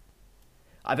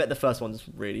 I bet the first one's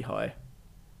really high.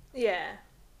 Yeah.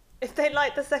 If they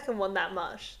like the second one that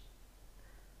much,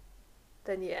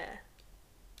 then yeah.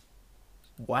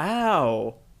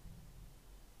 Wow.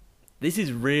 This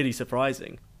is really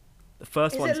surprising. The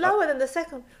first Is one's it lower than the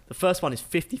second? the first one is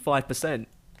 55%.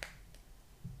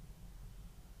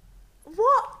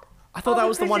 What? I thought Are that the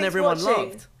was the one critics everyone watching?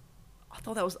 loved. I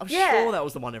thought that was. I'm Yeah. sure that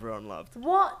was the one everyone loved.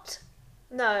 What?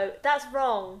 No, that's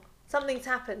wrong. Something's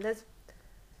happened.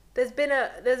 There's been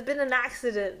an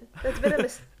accident. There's been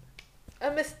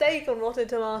a mistake on Rotten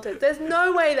Tomatoes. There's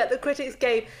no way that the critics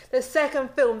gave the second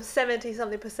film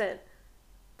 70-something%.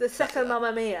 The second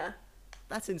Mamma Mia.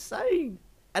 That's insane.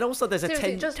 And also, there's a Seriously,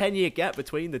 10, just- 10-year gap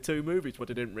between the two movies, which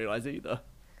I didn't realise either.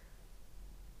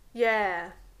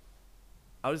 Yeah.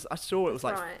 I saw it was That's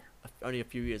like right. only a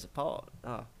few years apart.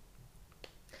 Ah.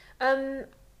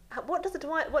 What does the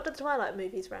Twilight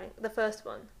movies rank? The first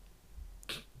one.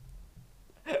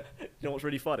 You know what's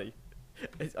really funny?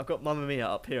 I've got Mamma Mia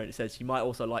up here, and it says you might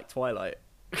also like Twilight.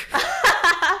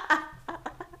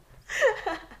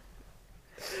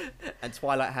 And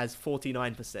Twilight has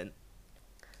 49%.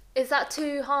 Is that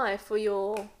too high for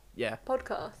your Yeah,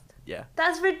 podcast? yeah.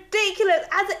 That's ridiculous.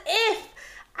 As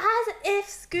if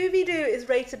Scooby Doo is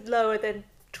rated lower than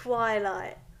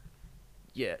Twilight.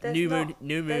 Yeah, There's New not-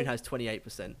 Moon there's- has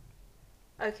 28%.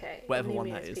 Okay. Whatever New one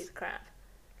Moon that is a is. piece of crap.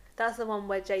 That's the one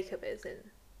where Jacob is in.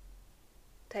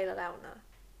 Taylor Lautner.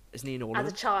 Isn't he in all As of a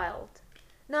them? child.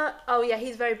 No, oh yeah,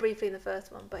 he's very briefly in the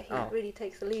first one, but he Oh. really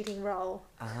takes the leading role.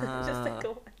 Just Ah.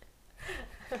 second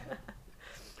one.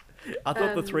 I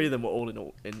thought the three of them were all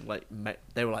in like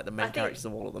they were like the I main think- characters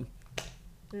of all of them.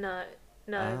 No.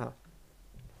 Ah.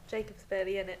 Jacob's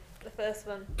barely in it. The first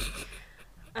one.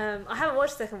 I haven't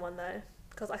watched the second one though,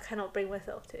 because I cannot bring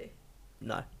myself to.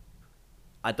 No,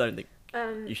 I don't think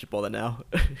you should bother now.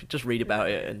 Just read about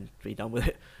it and be done with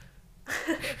it.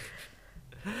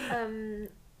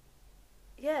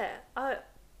 Yeah. What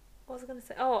was I going to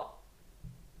say?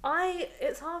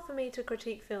 It's hard for me to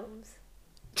critique films.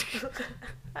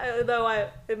 Although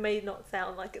it may not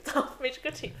sound like it's hard for me to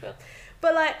critique films.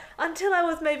 But like, until I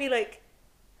was maybe like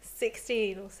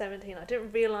 16 or 17, I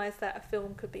didn't realise that a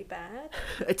film could be bad.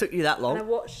 It took you that long. And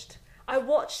I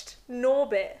watched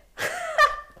Norbit.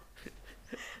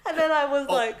 And then I was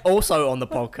like, Also on the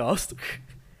podcast.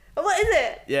 what is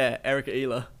it? Yeah, Erica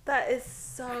Eler. That is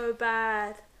so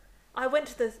bad. I went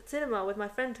to the cinema with my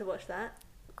friend to watch that.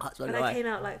 That's so And I came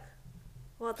out like,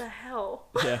 what the hell?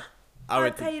 Yeah, I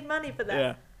paid money for that.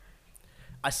 Yeah,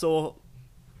 I saw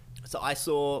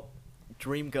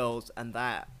Dreamgirls and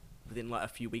that within like a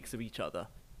few weeks of each other,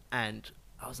 and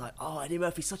I was like, oh, Eddie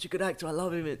Murphy's such a good actor. I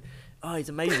love him. And, oh, he's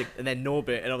amazing. And then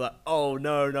Norbit, and I'm like, oh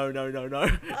no. Oh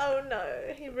no,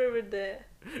 he ruined it.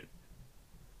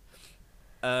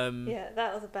 Yeah,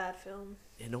 that was a bad film.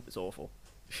 Yeah, Norbit's awful.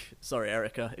 Sorry,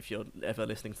 Erica, if you're ever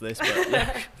listening to this, but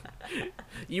yeah.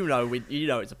 you know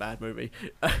it's a bad movie.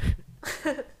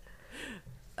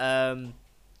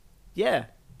 Yeah.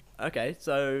 Okay,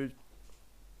 so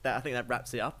I think that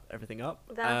wraps everything up.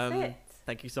 That's it.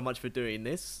 Thank you so much for doing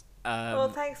this. Well,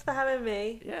 thanks for having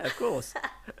me. Yeah, of course.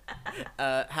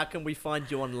 How can we find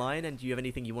you online, and do you have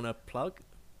anything you want to plug?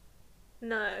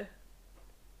 No.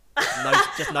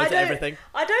 Just no to everything.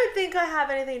 I don't think I have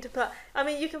anything to plug. I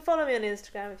mean, you can follow me on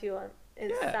Instagram if you want.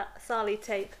 It's Sally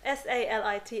Tape.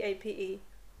 SALITAPE.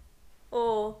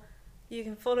 Or you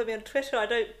can follow me on Twitter. I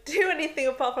don't do anything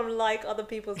apart from like other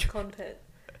people's content.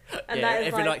 And Yeah,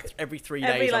 that is every 3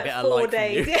 days I'll get a 4 like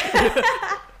days. from you.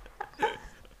 Yeah.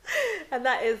 And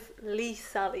that is Lisa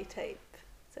Sally Tape.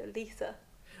 So Lisa.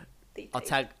 The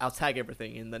Tape. I'll tag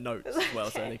everything in the notes as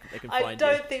well, so Okay. they can find you.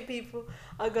 I don't think people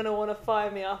are gonna want to fire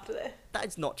me after this.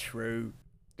 That's not true.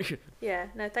 Yeah,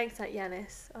 no, thanks,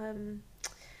 Yanis.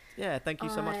 Yeah, thank you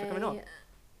so much for coming on.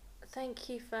 Thank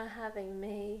you for having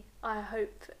me. I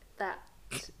hope that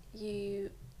you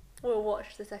will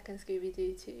watch the second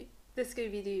Scooby-Doo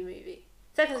movie.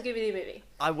 Second Scooby-Doo movie.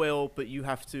 I will, but you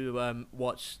have to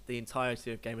watch the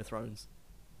entirety of Game of Thrones.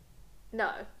 No,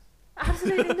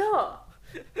 absolutely not.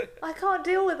 I can't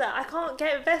deal with that. I can't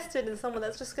get invested in someone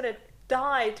that's just gonna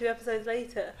die 2 episodes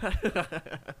later.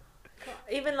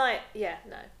 Even like,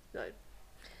 no.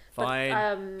 Fine.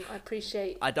 But, I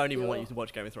appreciate. I don't even want you to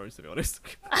watch Game of Thrones, to be honest.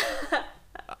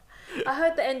 I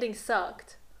heard the ending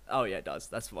sucked. Oh yeah, it does.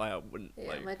 That's why I wouldn't.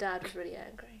 Yeah, my dad was really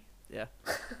angry. Yeah.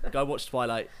 Go watch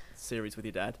Twilight series with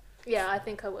your dad. Yeah, I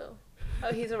think I will.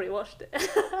 Oh, he's already watched it.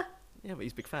 Yeah, but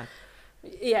he's a big fan.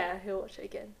 Yeah, he'll watch it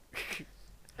again.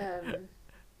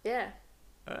 Yeah.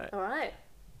 All right.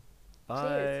 Bye.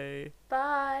 Cheers.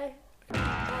 Bye.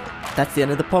 That's the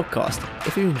end of the podcast.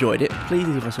 If you enjoyed it, please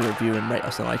leave us a review and rate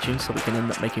us on iTunes so we can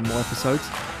end up making more episodes.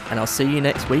 And I'll see you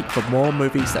next week for more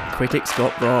movies that critics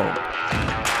got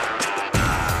wrong.